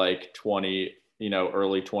 like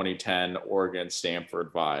early 2010 Oregon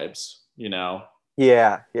Stanford vibes,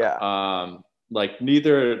 Yeah. Like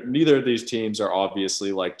neither of these teams are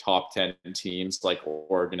obviously like top 10 teams like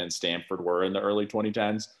Oregon and Stanford were in the early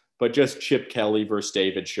 2010s, but just Chip Kelly versus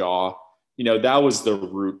David Shaw, that was the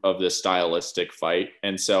root of this stylistic fight.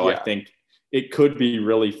 And so I think it could be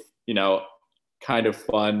really, kind of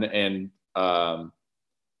fun and,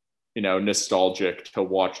 nostalgic to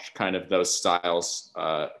watch kind of those styles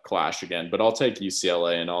clash again. But I'll take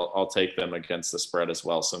UCLA and I'll take them against the spread as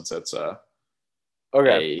well, since it's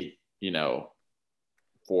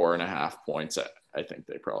 4.5 points. I think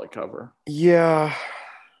they probably cover. Yeah.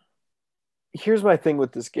 Here's my thing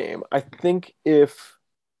with this game. I think if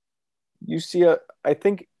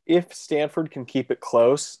Stanford can keep it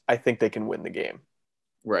close, I think they can win the game.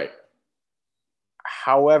 Right.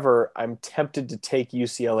 However, I'm tempted to take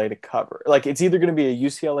UCLA to cover. Like, it's either going to be a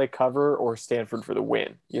UCLA cover or Stanford for the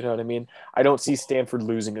win. You know what I mean? I don't see Stanford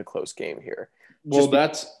losing a close game here. Well,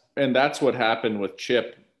 that's what happened with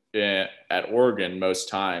Chip at Oregon most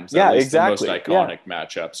times. Yeah, at least exactly. The most iconic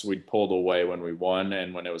matchups. We pulled away when we won,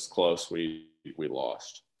 and when it was close, we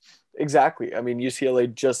lost. Exactly. I mean,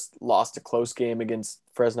 UCLA just lost a close game against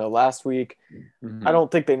Fresno last week. Mm-hmm. I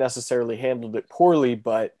don't think they necessarily handled it poorly,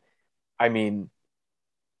 but I mean,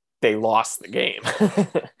 they lost the game.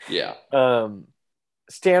 Yeah.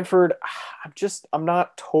 Stanford, I'm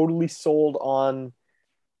not totally sold on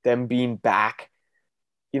them being back.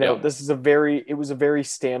 You know, Yeah. it was a very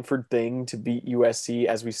Stanford thing to beat USC,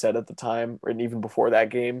 as we said at the time, and even before that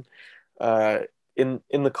game, in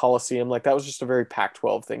the Coliseum. Like, that was just a very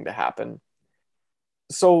Pac-12 thing to happen.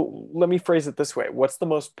 So let me phrase it this way: what's the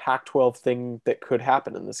most Pac-12 thing that could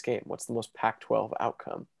happen in this game? What's the most Pac-12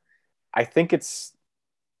 outcome? I think it's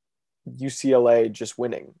UCLA just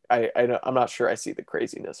winning. I'm not sure I see the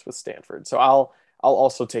craziness with Stanford, so I'll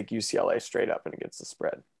also take UCLA straight up and against the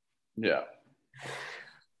spread. Yeah.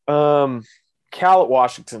 Cal at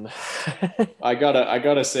Washington. I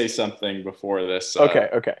gotta say something before this.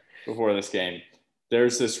 Okay. Before this game,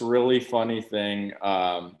 there's this really funny thing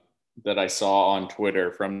that I saw on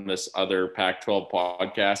Twitter from this other Pac-12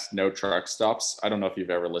 podcast, No Truck Stops. I don't know if you've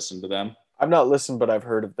ever listened to them. I've not listened, but I've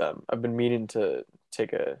heard of them. I've been meaning to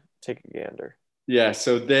take a gander. Yeah,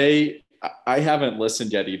 so I haven't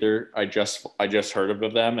listened yet either. I just heard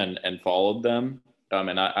of them and followed them.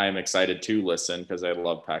 And I am excited to listen because I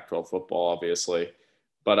love Pac-12 football, obviously.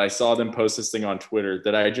 But I saw them post this thing on Twitter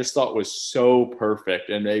that I just thought was so perfect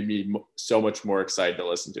and made me so much more excited to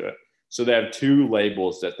listen to it. So they have 2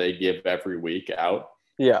 labels that they give every week out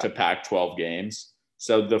to Pac-12 games.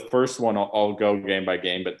 So the first one, I'll go game by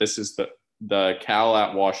game, but this is the Cal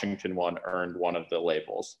at Washington one earned one of the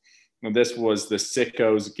labels. And this was the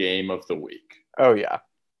Sickos game of the week. Oh, yeah.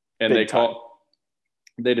 And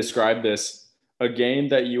they described this a game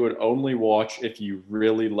that you would only watch if you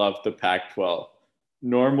really love the Pac-12.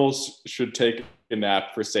 Normals should take a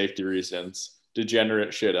nap for safety reasons.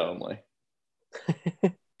 Degenerate shit only.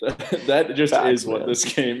 That just is what this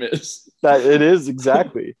game is. That it is,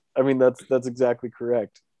 exactly. I mean, that's exactly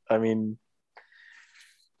correct. I mean,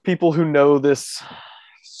 people who know this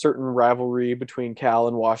certain rivalry between Cal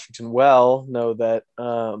and Washington well know that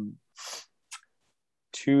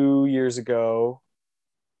 2 years ago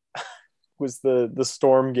was the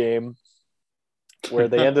Storm game where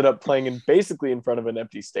they ended up playing basically in front of an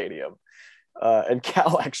empty stadium, and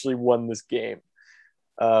Cal actually won this game.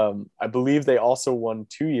 I believe they also won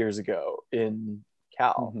 2 years ago in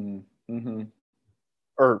Cal. Mm-hmm. Mm-hmm.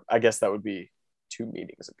 Or I guess that would be 2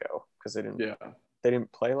 meetings ago because they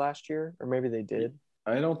didn't play last year, or maybe they did.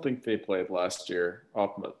 I don't think they played last year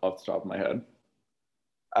off the top of my head.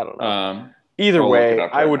 I don't know. Either way,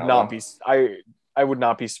 I would not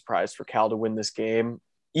be surprised for Cal to win this game,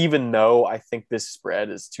 even though I think this spread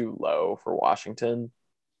is too low for Washington.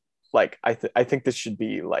 Like, I think this should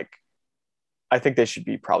be I think they should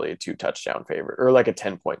be probably a 2 touchdown favorite or like a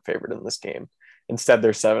 10-point favorite in this game. Instead,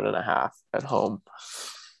 they're 7.5 at home.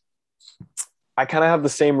 I kind of have the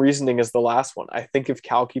same reasoning as the last one. I think if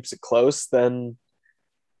Cal keeps it close, then,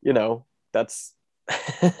 that's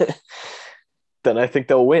then I think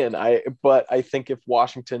they'll win. But I think if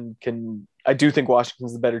Washington can, I do think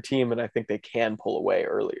Washington's the better team, and I think they can pull away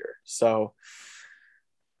earlier. So,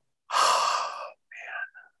 man,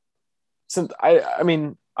 since I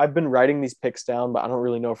mean, I've been writing these picks down, but I don't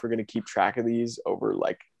really know if we're going to keep track of these over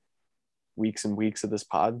like weeks and weeks of this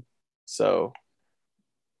pod. So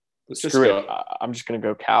screw it. I'm just going to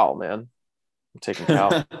go Cal, man. I'm taking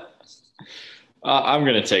Cal. I'm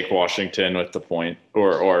going to take Washington with the point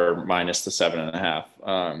or minus the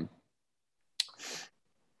 7.5.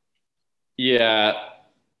 Yeah,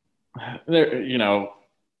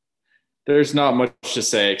 there's not much to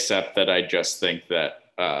say except that I just think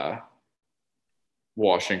that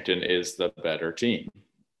Washington is the better team,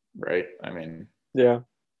 right? I mean, yeah.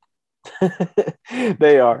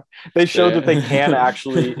 They are. They showed that they can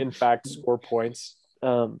actually, in fact, score points.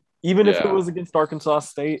 Even if it was against Arkansas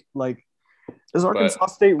State, like, is Arkansas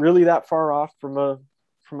State really that far off from a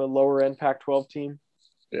lower end Pac-12 team?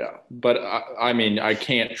 Yeah, but I mean, I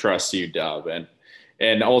can't trust UW,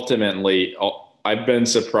 and ultimately, I've been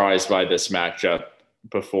surprised by this matchup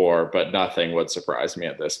before, but nothing would surprise me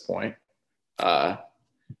at this point.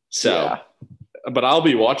 So, but I'll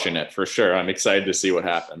be watching it for sure. I'm excited to see what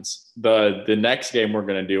happens. The next game we're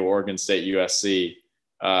going to do, Oregon State USC,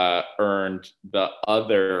 earned the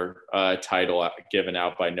other title given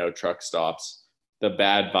out by No Truck Stops, the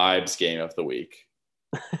bad vibes game of the week.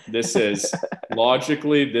 This is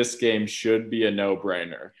logically, this game should be a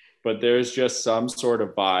no-brainer, but there's just some sort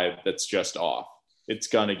of vibe that's just off. It's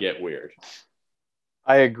going to get weird.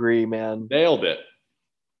 I agree, man. Nailed it.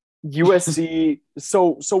 USC.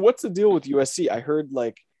 So what's the deal with USC? I heard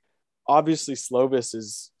like obviously Slovis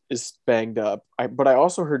is banged up, but I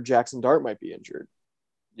also heard Jackson Dart might be injured.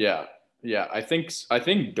 Yeah. I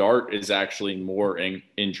think Dart is actually more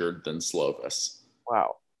injured than Slovis.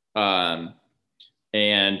 Wow.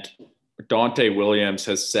 And Dante Williams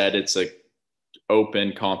has said it's a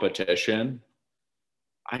open competition.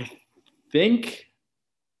 I think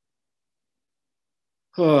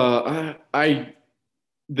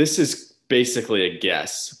this is basically a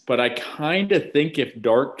guess, but I kind of think if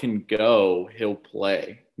Dart can go, he'll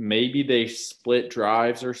play. Maybe they split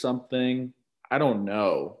drives or something. I don't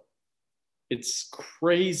know. It's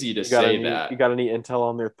crazy to say that. You got any intel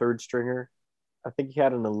on their third stringer? I think he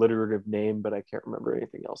had an alliterative name, but I can't remember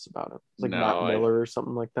anything else about him. It's like Matt Miller or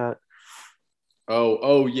something like that.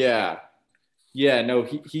 Oh yeah. Yeah, no,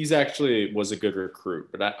 he's actually was a good recruit,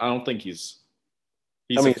 but I don't think he's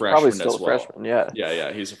a freshman as well. Freshman, yeah.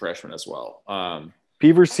 Yeah, he's a freshman as well.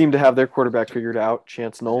 Beavers seem to have their quarterback figured out.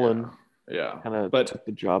 Chance Nolan kind of took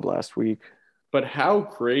the job last week. But how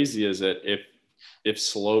crazy is it if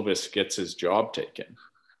Slovis gets his job taken?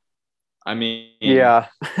 I mean, yeah.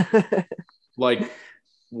 Like,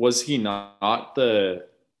 was he not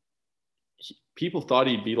people thought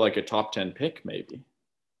he'd be like a top 10 pick, maybe.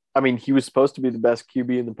 I mean, he was supposed to be the best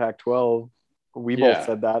QB in the Pac-12. We both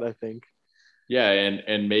said that, I think. Yeah,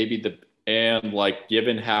 and maybe like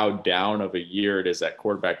given how down of a year it is at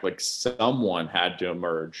quarterback, like someone had to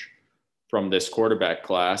emerge from this quarterback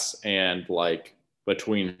class, and like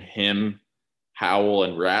between him, Howell,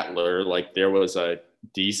 and Rattler, like there was a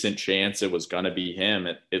decent chance it was going to be him.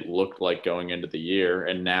 It looked like going into the year,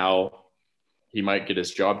 and now he might get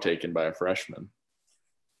his job taken by a freshman.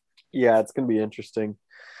 Yeah, it's going to be interesting.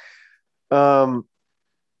 USC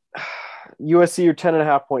are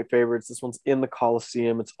 10.5-point favorites. This one's in the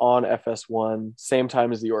Coliseum. It's on FS1, same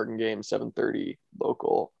time as the Oregon game, 7:30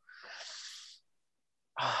 local.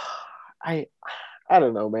 I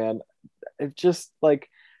don't know, man. It's just like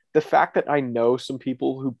the fact that I know some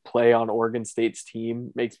people who play on Oregon State's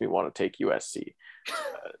team makes me want to take USC.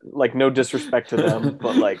 Like, no disrespect to them,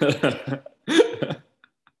 but like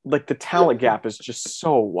the talent gap is just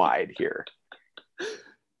so wide here.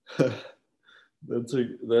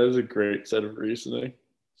 That is a great set of reasoning.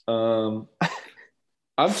 I'm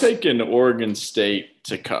taking Oregon State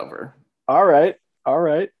to cover. All right.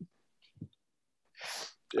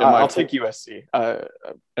 I'll take USC.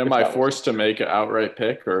 Am I forced to make an outright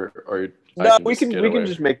pick, or no? We can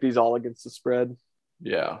just make these all against the spread.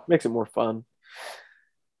 Yeah, makes it more fun.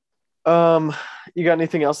 You got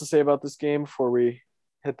anything else to say about this game before we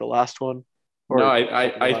hit the last one? No,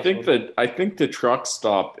 I think the truck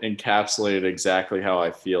stop encapsulated exactly how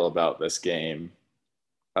I feel about this game,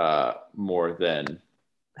 more than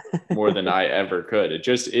I ever could. It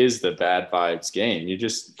just is the bad vibes game.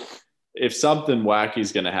 If something wacky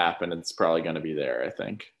is going to happen, it's probably going to be there, I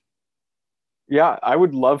think. Yeah, I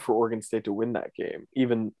would love for Oregon State to win that game.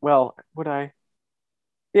 Would I?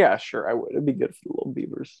 Yeah, sure, I would. It'd be good for the little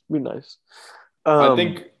Beavers. It'd be nice. I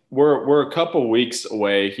think we're a couple weeks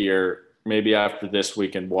away here, maybe after this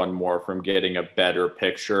week and one more, from getting a better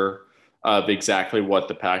picture of exactly what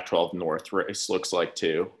the Pac-12 North race looks like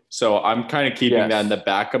too. So I'm kind of keeping that in the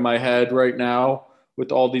back of my head right now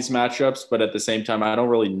with all these matchups, but at the same time, I don't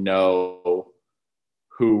really know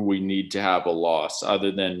who we need to have a loss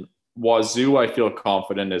other than Wazoo. I feel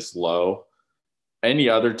confident is low. Any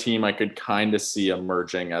other team I could kind of see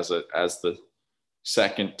emerging as the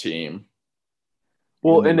second team.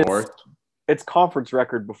 Well, and it's conference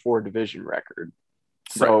record before division record.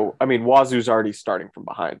 So, right. I mean, Wazoo's already starting from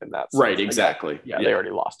behind in that sense. Right, exactly. They already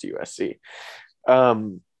lost to USC.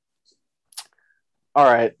 All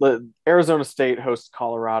right, Arizona State hosts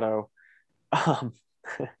Colorado. I'm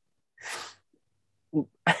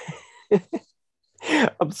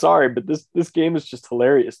sorry, but this game is just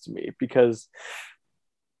hilarious to me because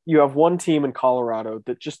you have one team in Colorado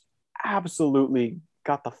that just absolutely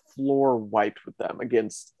got the floor wiped with them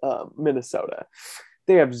against Minnesota.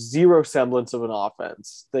 They have zero semblance of an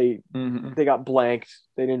offense. They got blanked.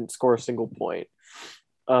 They didn't score a single point.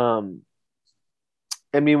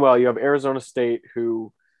 And meanwhile, you have Arizona State,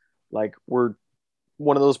 who like were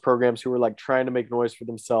one of those programs who were like trying to make noise for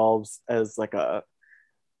themselves as like a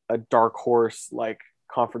dark horse like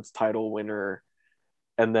conference title winner,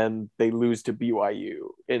 and then they lose to BYU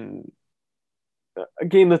in a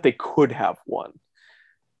game that they could have won.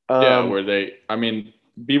 Yeah, I mean,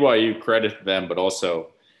 BYU credit them, but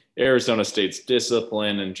also Arizona State's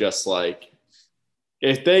discipline and just like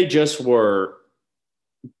if they just were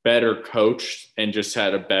better coached and just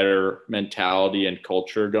had a better mentality and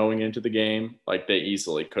culture going into the game, like they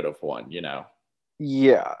easily could have won, you know?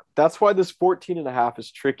 Yeah, that's why this 14.5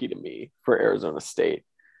 is tricky to me for Arizona State.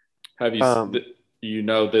 Have you,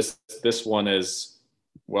 this one is,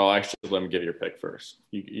 well, actually, let me give your pick first.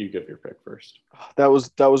 You give your pick first. That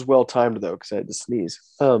was well timed though, because I had to sneeze.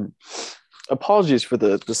 Apologies for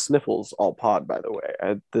the sniffles all pod, by the way.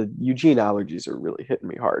 The Eugene allergies are really hitting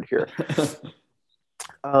me hard here.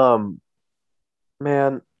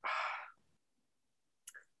 Man,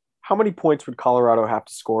 how many points would Colorado have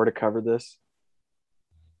to score to cover this?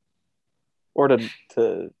 Or to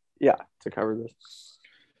cover this?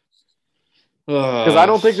 Because I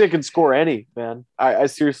don't think they can score any, man. I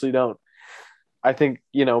seriously don't. I think,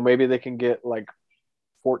 maybe they can get like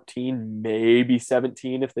 14, maybe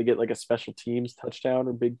 17 if they get like a special teams touchdown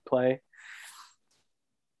or big play.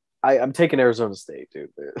 I'm taking Arizona State, dude.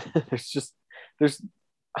 There's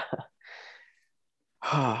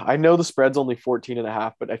I know the spread's only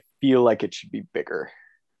 14.5, but I feel like it should be bigger.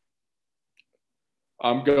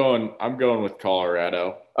 I'm going with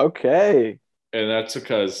Colorado. Okay. And that's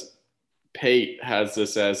because Pate has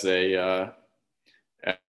this as a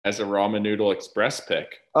ramen noodle express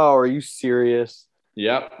pick. Oh, are you serious?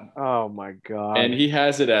 Yep. Oh my God. And he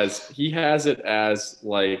has it as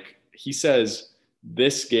like, he says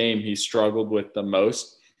this game he struggled with the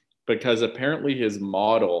most because apparently his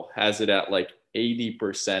model has it at like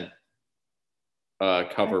 80%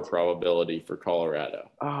 cover probability for Colorado.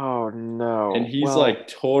 Oh no. And he's like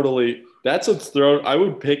totally, that's what's thrown. I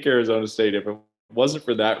would pick Arizona State if it wasn't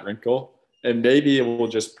for that wrinkle. And maybe it will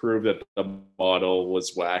just prove that the model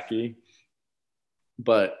was wacky.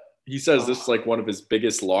 But he says this is like one of his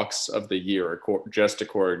biggest locks of the year, just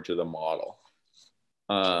according to the model.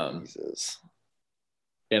 Jesus.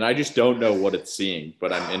 And I just don't know what it's seeing,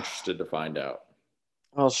 but I'm interested to find out.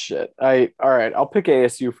 Oh shit. All right. I'll pick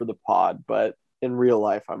ASU for the pod, but in real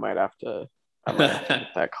life, I might have to get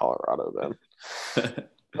that Colorado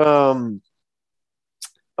then.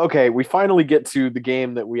 Okay, we finally get to the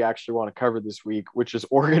game that we actually want to cover this week, which is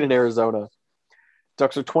Oregon and Arizona.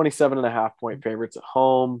 Ducks are 27.5-point favorites at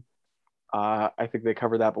home. I think they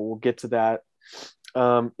cover that, but we'll get to that.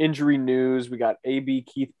 Injury news, we got AB,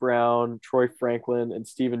 Keith Brown, Troy Franklin, and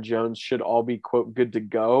Stephen Jones should all be, quote, good to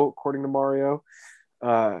go, according to Mario.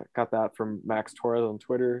 Got that from Max Torres on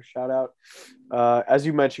Twitter. Shout out. As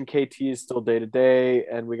you mentioned, KT is still day-to-day,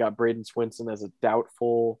 and we got Braden Swinson as a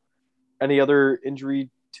doubtful. Any other injury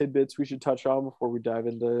tidbits we should touch on before we dive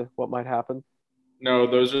into what might happen? No,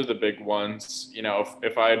 those are the big ones.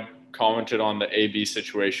 If I had commented on the AB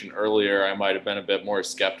situation earlier, I might have been a bit more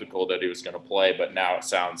skeptical that he was going to play, but now it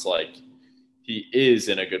sounds like he is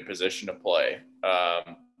in a good position to play.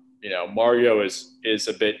 Mario is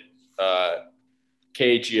a bit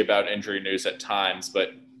cagey about injury news at times,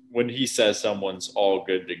 but when he says someone's all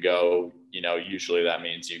good to go, usually that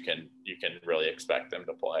means you can really expect them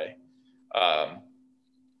to play.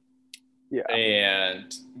 Yeah.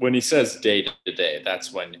 And when he says day to day,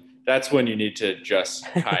 that's when you need to just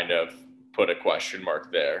kind of put a question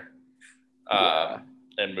mark there,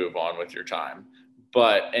 and move on with your time.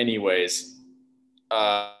 But anyways,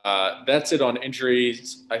 that's it on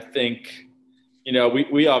injuries. I think,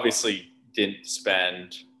 we obviously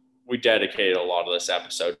we dedicated a lot of this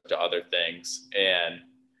episode to other things. And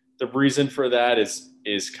the reason for that is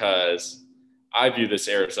because I view this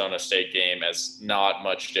Arizona State game as not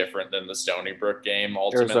much different than the Stony Brook game.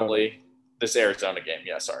 Ultimately, this Arizona game,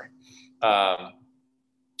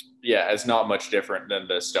 is not much different than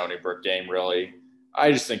the Stony Brook game. Really,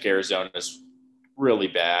 I just think Arizona is really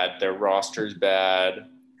bad. Their roster's bad.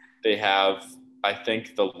 They have, I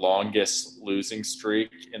think, the longest losing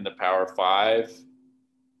streak in the Power Five.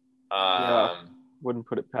 Wouldn't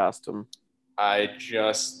put it past them.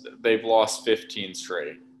 They've lost 15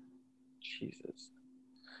 straight. Jesus.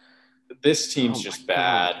 This team's just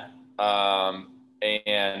bad.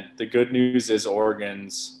 And the good news is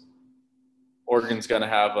Oregon's going to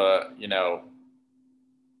have a,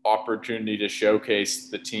 opportunity to showcase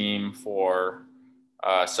the team for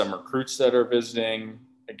some recruits that are visiting.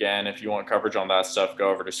 Again, if you want coverage on that stuff,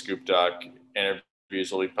 go over to Scoop Duck.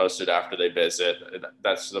 Interviews will be posted after they visit.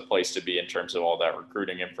 That's the place to be in terms of all that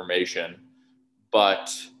recruiting information.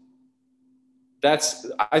 But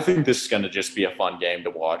I think this is going to just be a fun game to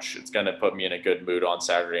watch. It's going to put me in a good mood on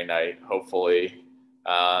Saturday night, hopefully,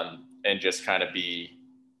 and just kind of be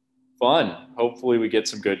fun. Hopefully, we get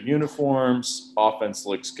some good uniforms. Offense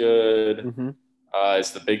looks good. Mm-hmm.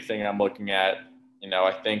 Is the big thing I'm looking at.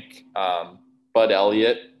 I think Bud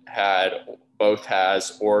Elliott both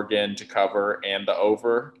has Oregon to cover and the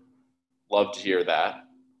over. Love to hear that.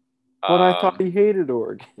 But I thought he hated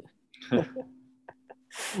Oregon.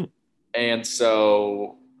 And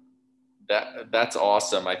so that's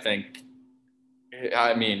awesome. I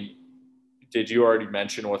mean, did you already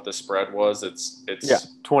mention what the spread was? It's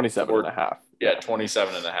 27.5. Yeah,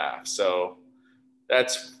 27.5. So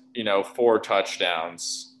that's, 4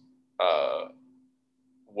 touchdowns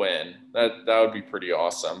win. That would be pretty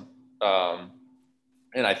awesome.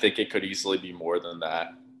 And I think it could easily be more than that.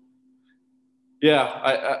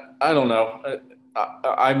 Yeah, I don't know.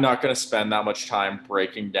 I'm not going to spend that much time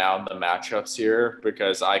breaking down the matchups here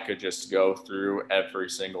because I could just go through every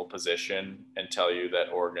single position and tell you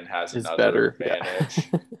that Oregon has another advantage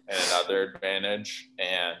and another advantage.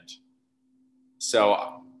 And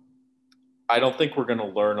so I don't think we're going to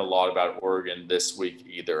learn a lot about Oregon this week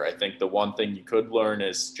either. I think the one thing you could learn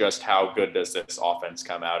is just how good does this offense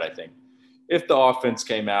come out. I think if the offense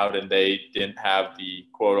came out and they didn't have the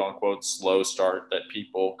quote unquote slow start that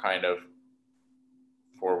people kind of,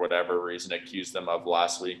 for whatever reason, accused them of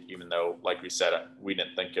last week, even though, like we said, we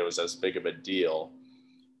didn't think it was as big of a deal.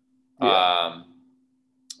 Yeah.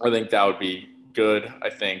 I think that would be good. I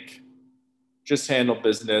think just handle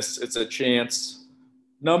business. It's a chance.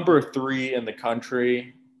 Number 3 in the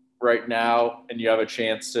country right now, and you have a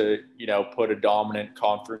chance to, put a dominant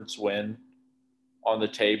conference win on the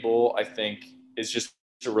table, I think is just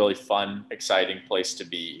a really fun, exciting place to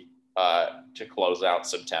be to close out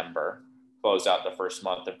September, close out the first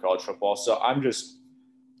month of college football. So I'm just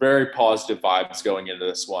very positive vibes going into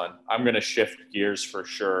this one. I'm going to shift gears for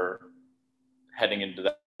sure heading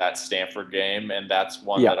into that Stanford game, and that's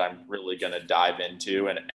one that I'm really going to dive into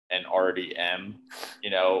and already am,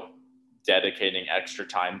 dedicating extra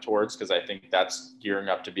time towards because I think that's gearing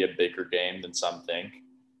up to be a bigger game than some think.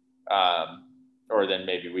 Or than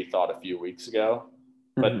maybe we thought a few weeks ago.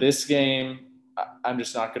 But this game, I'm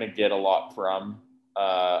just not going to get a lot from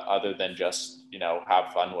other than just,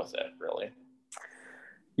 have fun with it, really.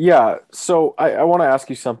 Yeah. So I want to ask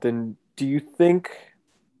you something. Do you think,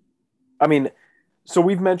 so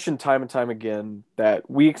we've mentioned time and time again that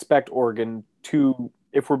we expect Oregon to,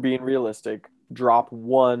 if we're being realistic, drop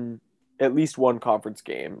at least one conference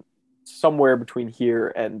game somewhere between here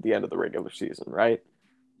and the end of the regular season, right?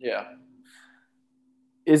 Yeah.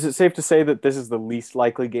 Is it safe to say that this is the least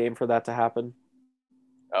likely game for that to happen?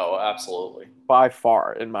 Oh, absolutely. By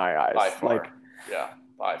far, in my eyes. By far.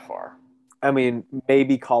 By far. I mean,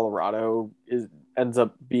 maybe Colorado ends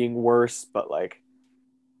up being worse, but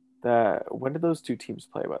when did those two teams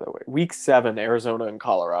play, by the way? Week 7, Arizona and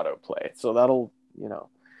Colorado play. So that'll,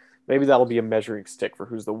 maybe that'll be a measuring stick for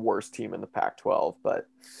who's the worst team in the Pac-12. But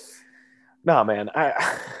nah, man,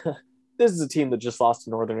 this is a team that just lost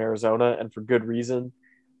to Northern Arizona, and for good reason.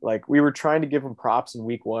 We were trying to give them props in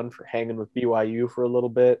week 1 for hanging with BYU for a little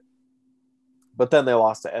bit, but then they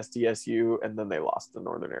lost to SDSU, and then they lost to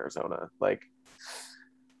Northern Arizona.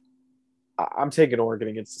 I'm taking Oregon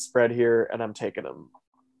against the spread here, and I'm taking them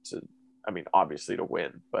obviously to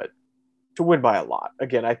win, but to win by a lot.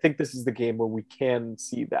 Again, I think this is the game where we can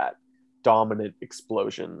see that dominant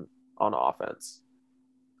explosion on offense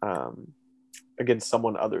against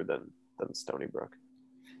someone other than Stony Brook.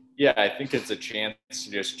 Yeah, I think it's a chance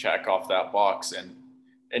to just check off that box. And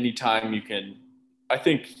anytime you can, I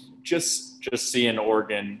think just seeing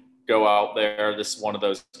Oregon go out there, this is one of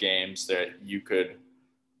those games that you could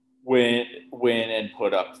win and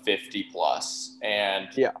put up 50 plus. And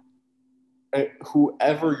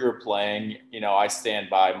whoever you're playing, I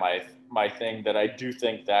stand by my thing that I do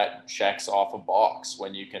think that checks off a box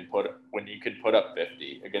when you can put up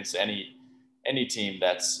 50 against any team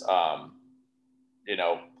that's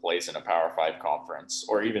plays in a Power 5 conference,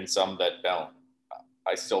 or even some that don't.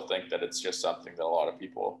 I still think that it's just something that a lot of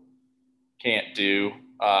people can't do.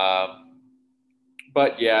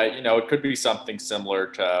 But yeah, it could be something similar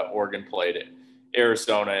to Oregon played at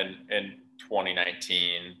Arizona in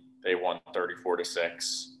 2019. They won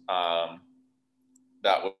 34-6.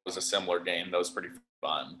 That was a similar game. That was pretty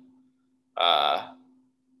fun.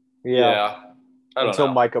 Until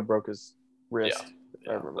Micah broke his wrist.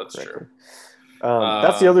 Yeah, that's correctly. True.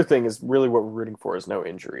 That's the other thing is really what we're rooting for is no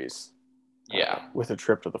injuries. Yeah. With a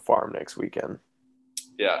trip to the farm next weekend.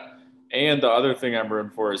 Yeah. And the other thing I'm rooting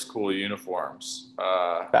for is cool uniforms.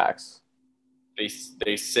 Facts.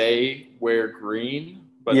 they say wear green,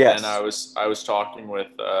 but then I Yes. was talking with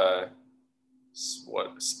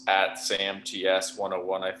what at Sam TS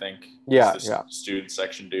 101, I think. He's Yeah. the Yeah. student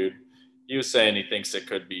section dude. He was saying he thinks it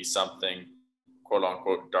could be something quote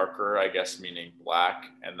unquote darker, I guess meaning black.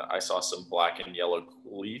 And I saw some black and yellow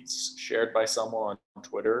cleats shared by someone on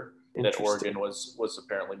Twitter that Interesting. Oregon was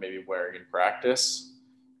apparently maybe wearing in practice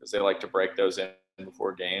because they like to break those in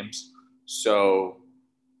before games. So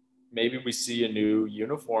maybe we see a new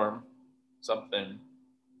uniform, something,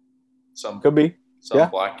 some Could be. some Yeah.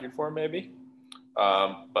 black uniform maybe.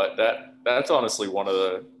 But that's honestly one of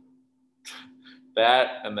the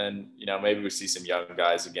that, and then maybe we see some young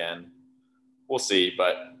guys again. We'll see,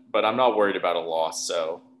 but I'm not worried about a loss,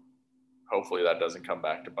 so hopefully that doesn't come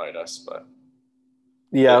back to bite us. But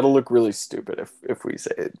Yeah. it, It'll look really stupid if we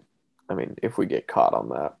say it. I mean, if we get caught on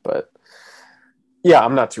that, but yeah,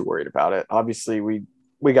 I'm not too worried about it. Obviously, we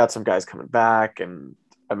got some guys coming back, and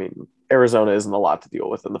I mean, Arizona isn't a lot to deal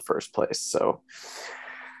with in the first place. So,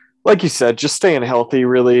 like you said, just staying healthy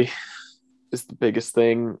really is the biggest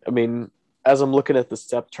thing. I mean, as I'm looking at the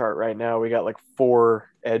step chart right now, we got like 4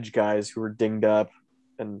 edge guys who are dinged up,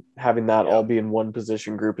 and having that all yeah, be in one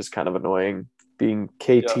position group is kind of annoying. Being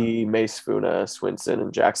yeah, KT, Mace Funa, Swinson,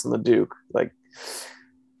 and Jackson the Duke, like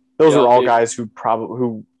those are yeah. all guys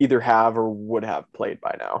who either have or would have played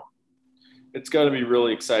by now. It's going to be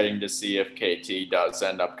really exciting to see if KT does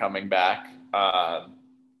end up coming back. I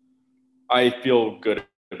feel good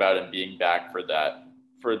about him being back for that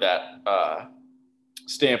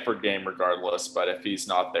Stanford game, regardless. But if he's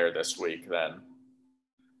not there this week, then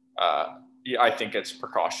yeah, I think it's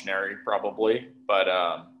precautionary, probably. But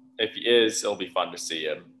if he is, it'll be fun to see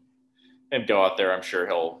him go out there. I'm sure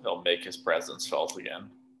he'll make his presence felt again.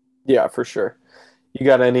 Yeah, for sure. You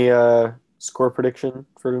got any score prediction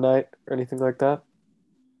for tonight or anything like that?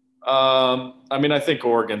 I mean, I think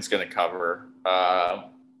Oregon's going to cover.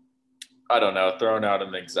 I don't know. Throwing out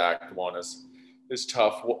an exact one is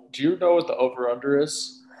tough. Do you know what the over under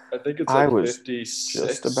is? I think it's I like was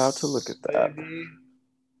just about to look 56, at that. maybe.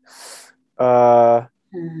 Uh,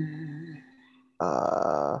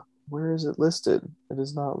 uh, where is it listed? It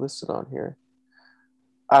is not listed on here.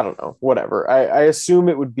 I don't know. Whatever. I assume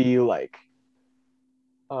it would be like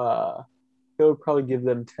uh, it would probably give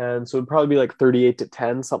them 10, so it would probably be like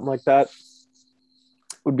 38-10, something like that.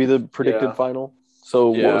 Would be the predicted Yeah, final. So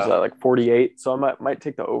what was yeah, that, like 48? So I might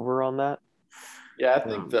take the over on that. yeah.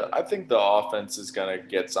 Um, I think the offense is going to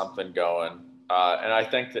get something going, and I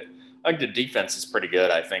think the defense is pretty good.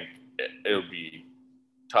 I think it'll be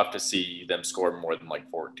tough to see them score more than like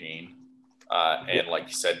 14. yeah, And like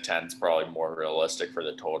you said, 10 is probably more realistic for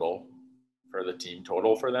the total, for the team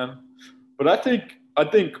total for them. But I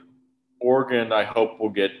think Oregon, I hope will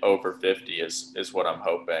get over 50 is what I'm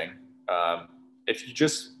hoping. If you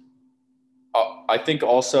just, I think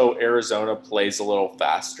also Arizona plays a little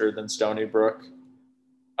faster than Stony Brook.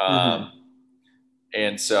 mm-hmm. Um,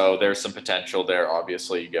 and so there's some potential there.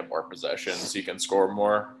 Obviously, you get more possessions, you can score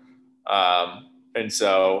more. And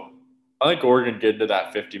so I think Oregon getting to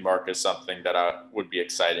that 50 mark is something that would be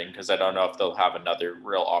exciting because I don't know if they'll have another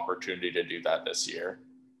real opportunity to do that this year.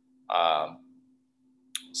 Um,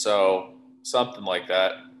 so something like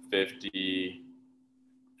that, 50,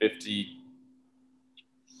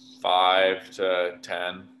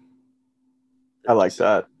 55-10, I like 56.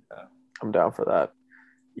 that. I'm down for that.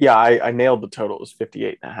 Yeah, I nailed the total. It was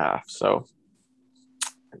 58 and a half. So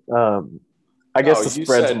um, I guess No, the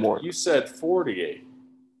spread's more. you said 48.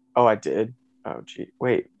 Oh, I did. Oh, gee.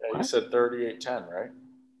 Wait, Yeah, you what? said 38-10, right?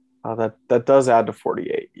 Oh, that does add to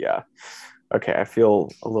 48. Yeah. Okay, I feel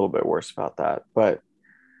a little bit worse about that. But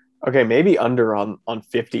okay, maybe under on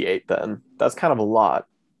 58 then. That's kind of a lot.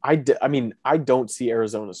 I mean, I don't see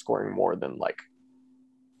Arizona scoring more than like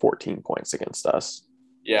 14 points against us.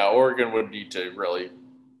 Yeah, Oregon would need to really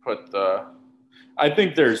put the. I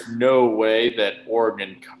think there's no way that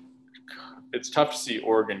Oregon. It's tough to see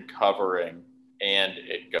Oregon covering and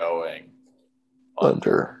it going Under.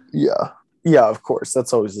 under. Yeah. Yeah, of course.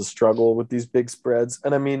 That's always the struggle with these big spreads.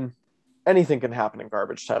 And I mean, anything can happen in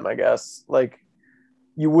garbage time, I guess. Like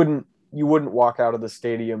you wouldn't walk out of the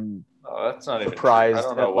stadium No, that's not even true. I surprised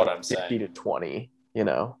don't know at what like I'm 50 saying. to 20, you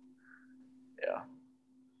know. Yeah,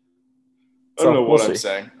 I don't So, know we'll what I'm see.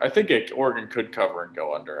 saying. Oregon could cover and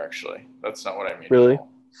go under. Actually, that's not what I mean at Really? all.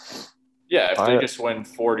 Yeah, if they I just win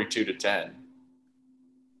 42-10,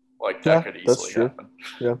 like that Yeah, could that's easily true. happen.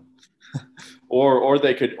 Yeah.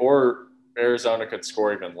 Or Arizona could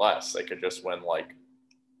score even less. They could just win like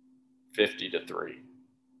 50-3.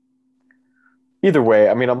 Either way,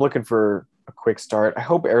 I mean, I'm looking for a quick start. I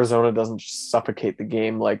hope Arizona doesn't just suffocate the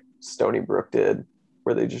game like Stony Brook did,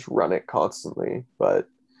 where they just run it constantly. But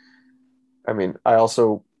I mean, I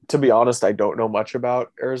also, to be honest, I don't know much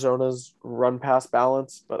about Arizona's run pass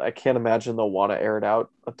balance, but I can't imagine they'll want to air it out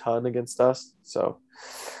a ton against us. So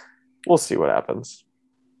we'll see what happens.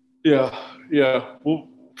 Yeah, yeah. Well,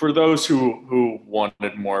 for those who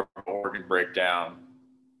wanted more of an Oregon breakdown,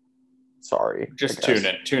 Sorry. just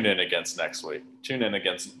tune in against next week. Tune in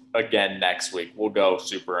again next week. We'll go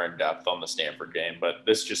super in depth on the Stanford game, but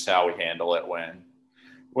this is just how we handle it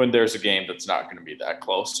when there's a game that's not going to be that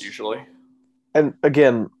close usually. And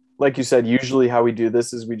again, like you said, usually how we do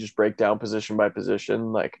this is we just break down position by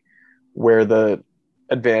position, like where the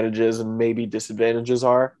advantages and maybe disadvantages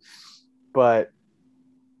are. But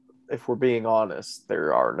if we're being honest,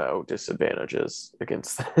 there are no disadvantages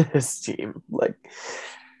against this team. Like,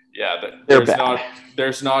 yeah, they're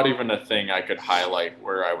there's not even a thing I could highlight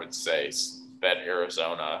where I would say that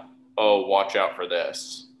Arizona, oh, watch out for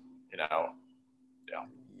this, you know.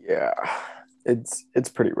 Yeah, it's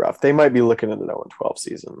pretty rough. They might be looking at an 0-12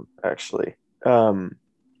 season actually.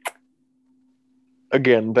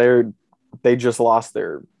 Again, they just lost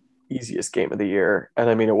their easiest game of the year, and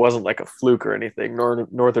I mean it wasn't like a fluke or anything.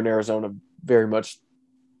 Northern Arizona very much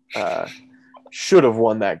should have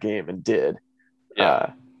won that game and did.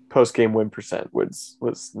 Yeah. Post game win percent was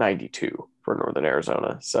 92 for Northern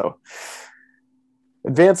Arizona. So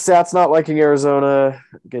advanced stats not liking Arizona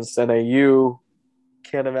against NAU.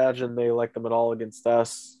 Can't imagine they like them at all against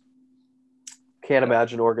us. Can't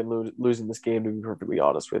imagine Oregon losing this game, to be perfectly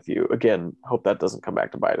honest with you. Again, hope that doesn't come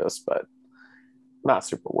back to bite us, but not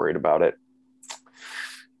super worried about it.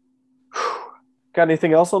 Got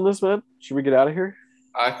anything else on this, man? Should we get out of here?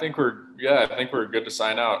 I think we're good to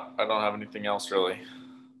sign out. I don't have anything else really.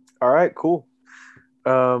 All right, cool.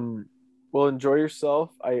 Well, enjoy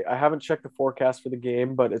yourself. I haven't checked the forecast for the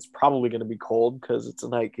game, but it's probably going to be cold because it's a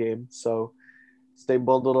night game. So stay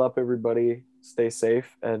bundled up, everybody. Stay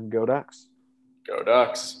safe and go Ducks. Go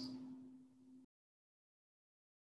Ducks.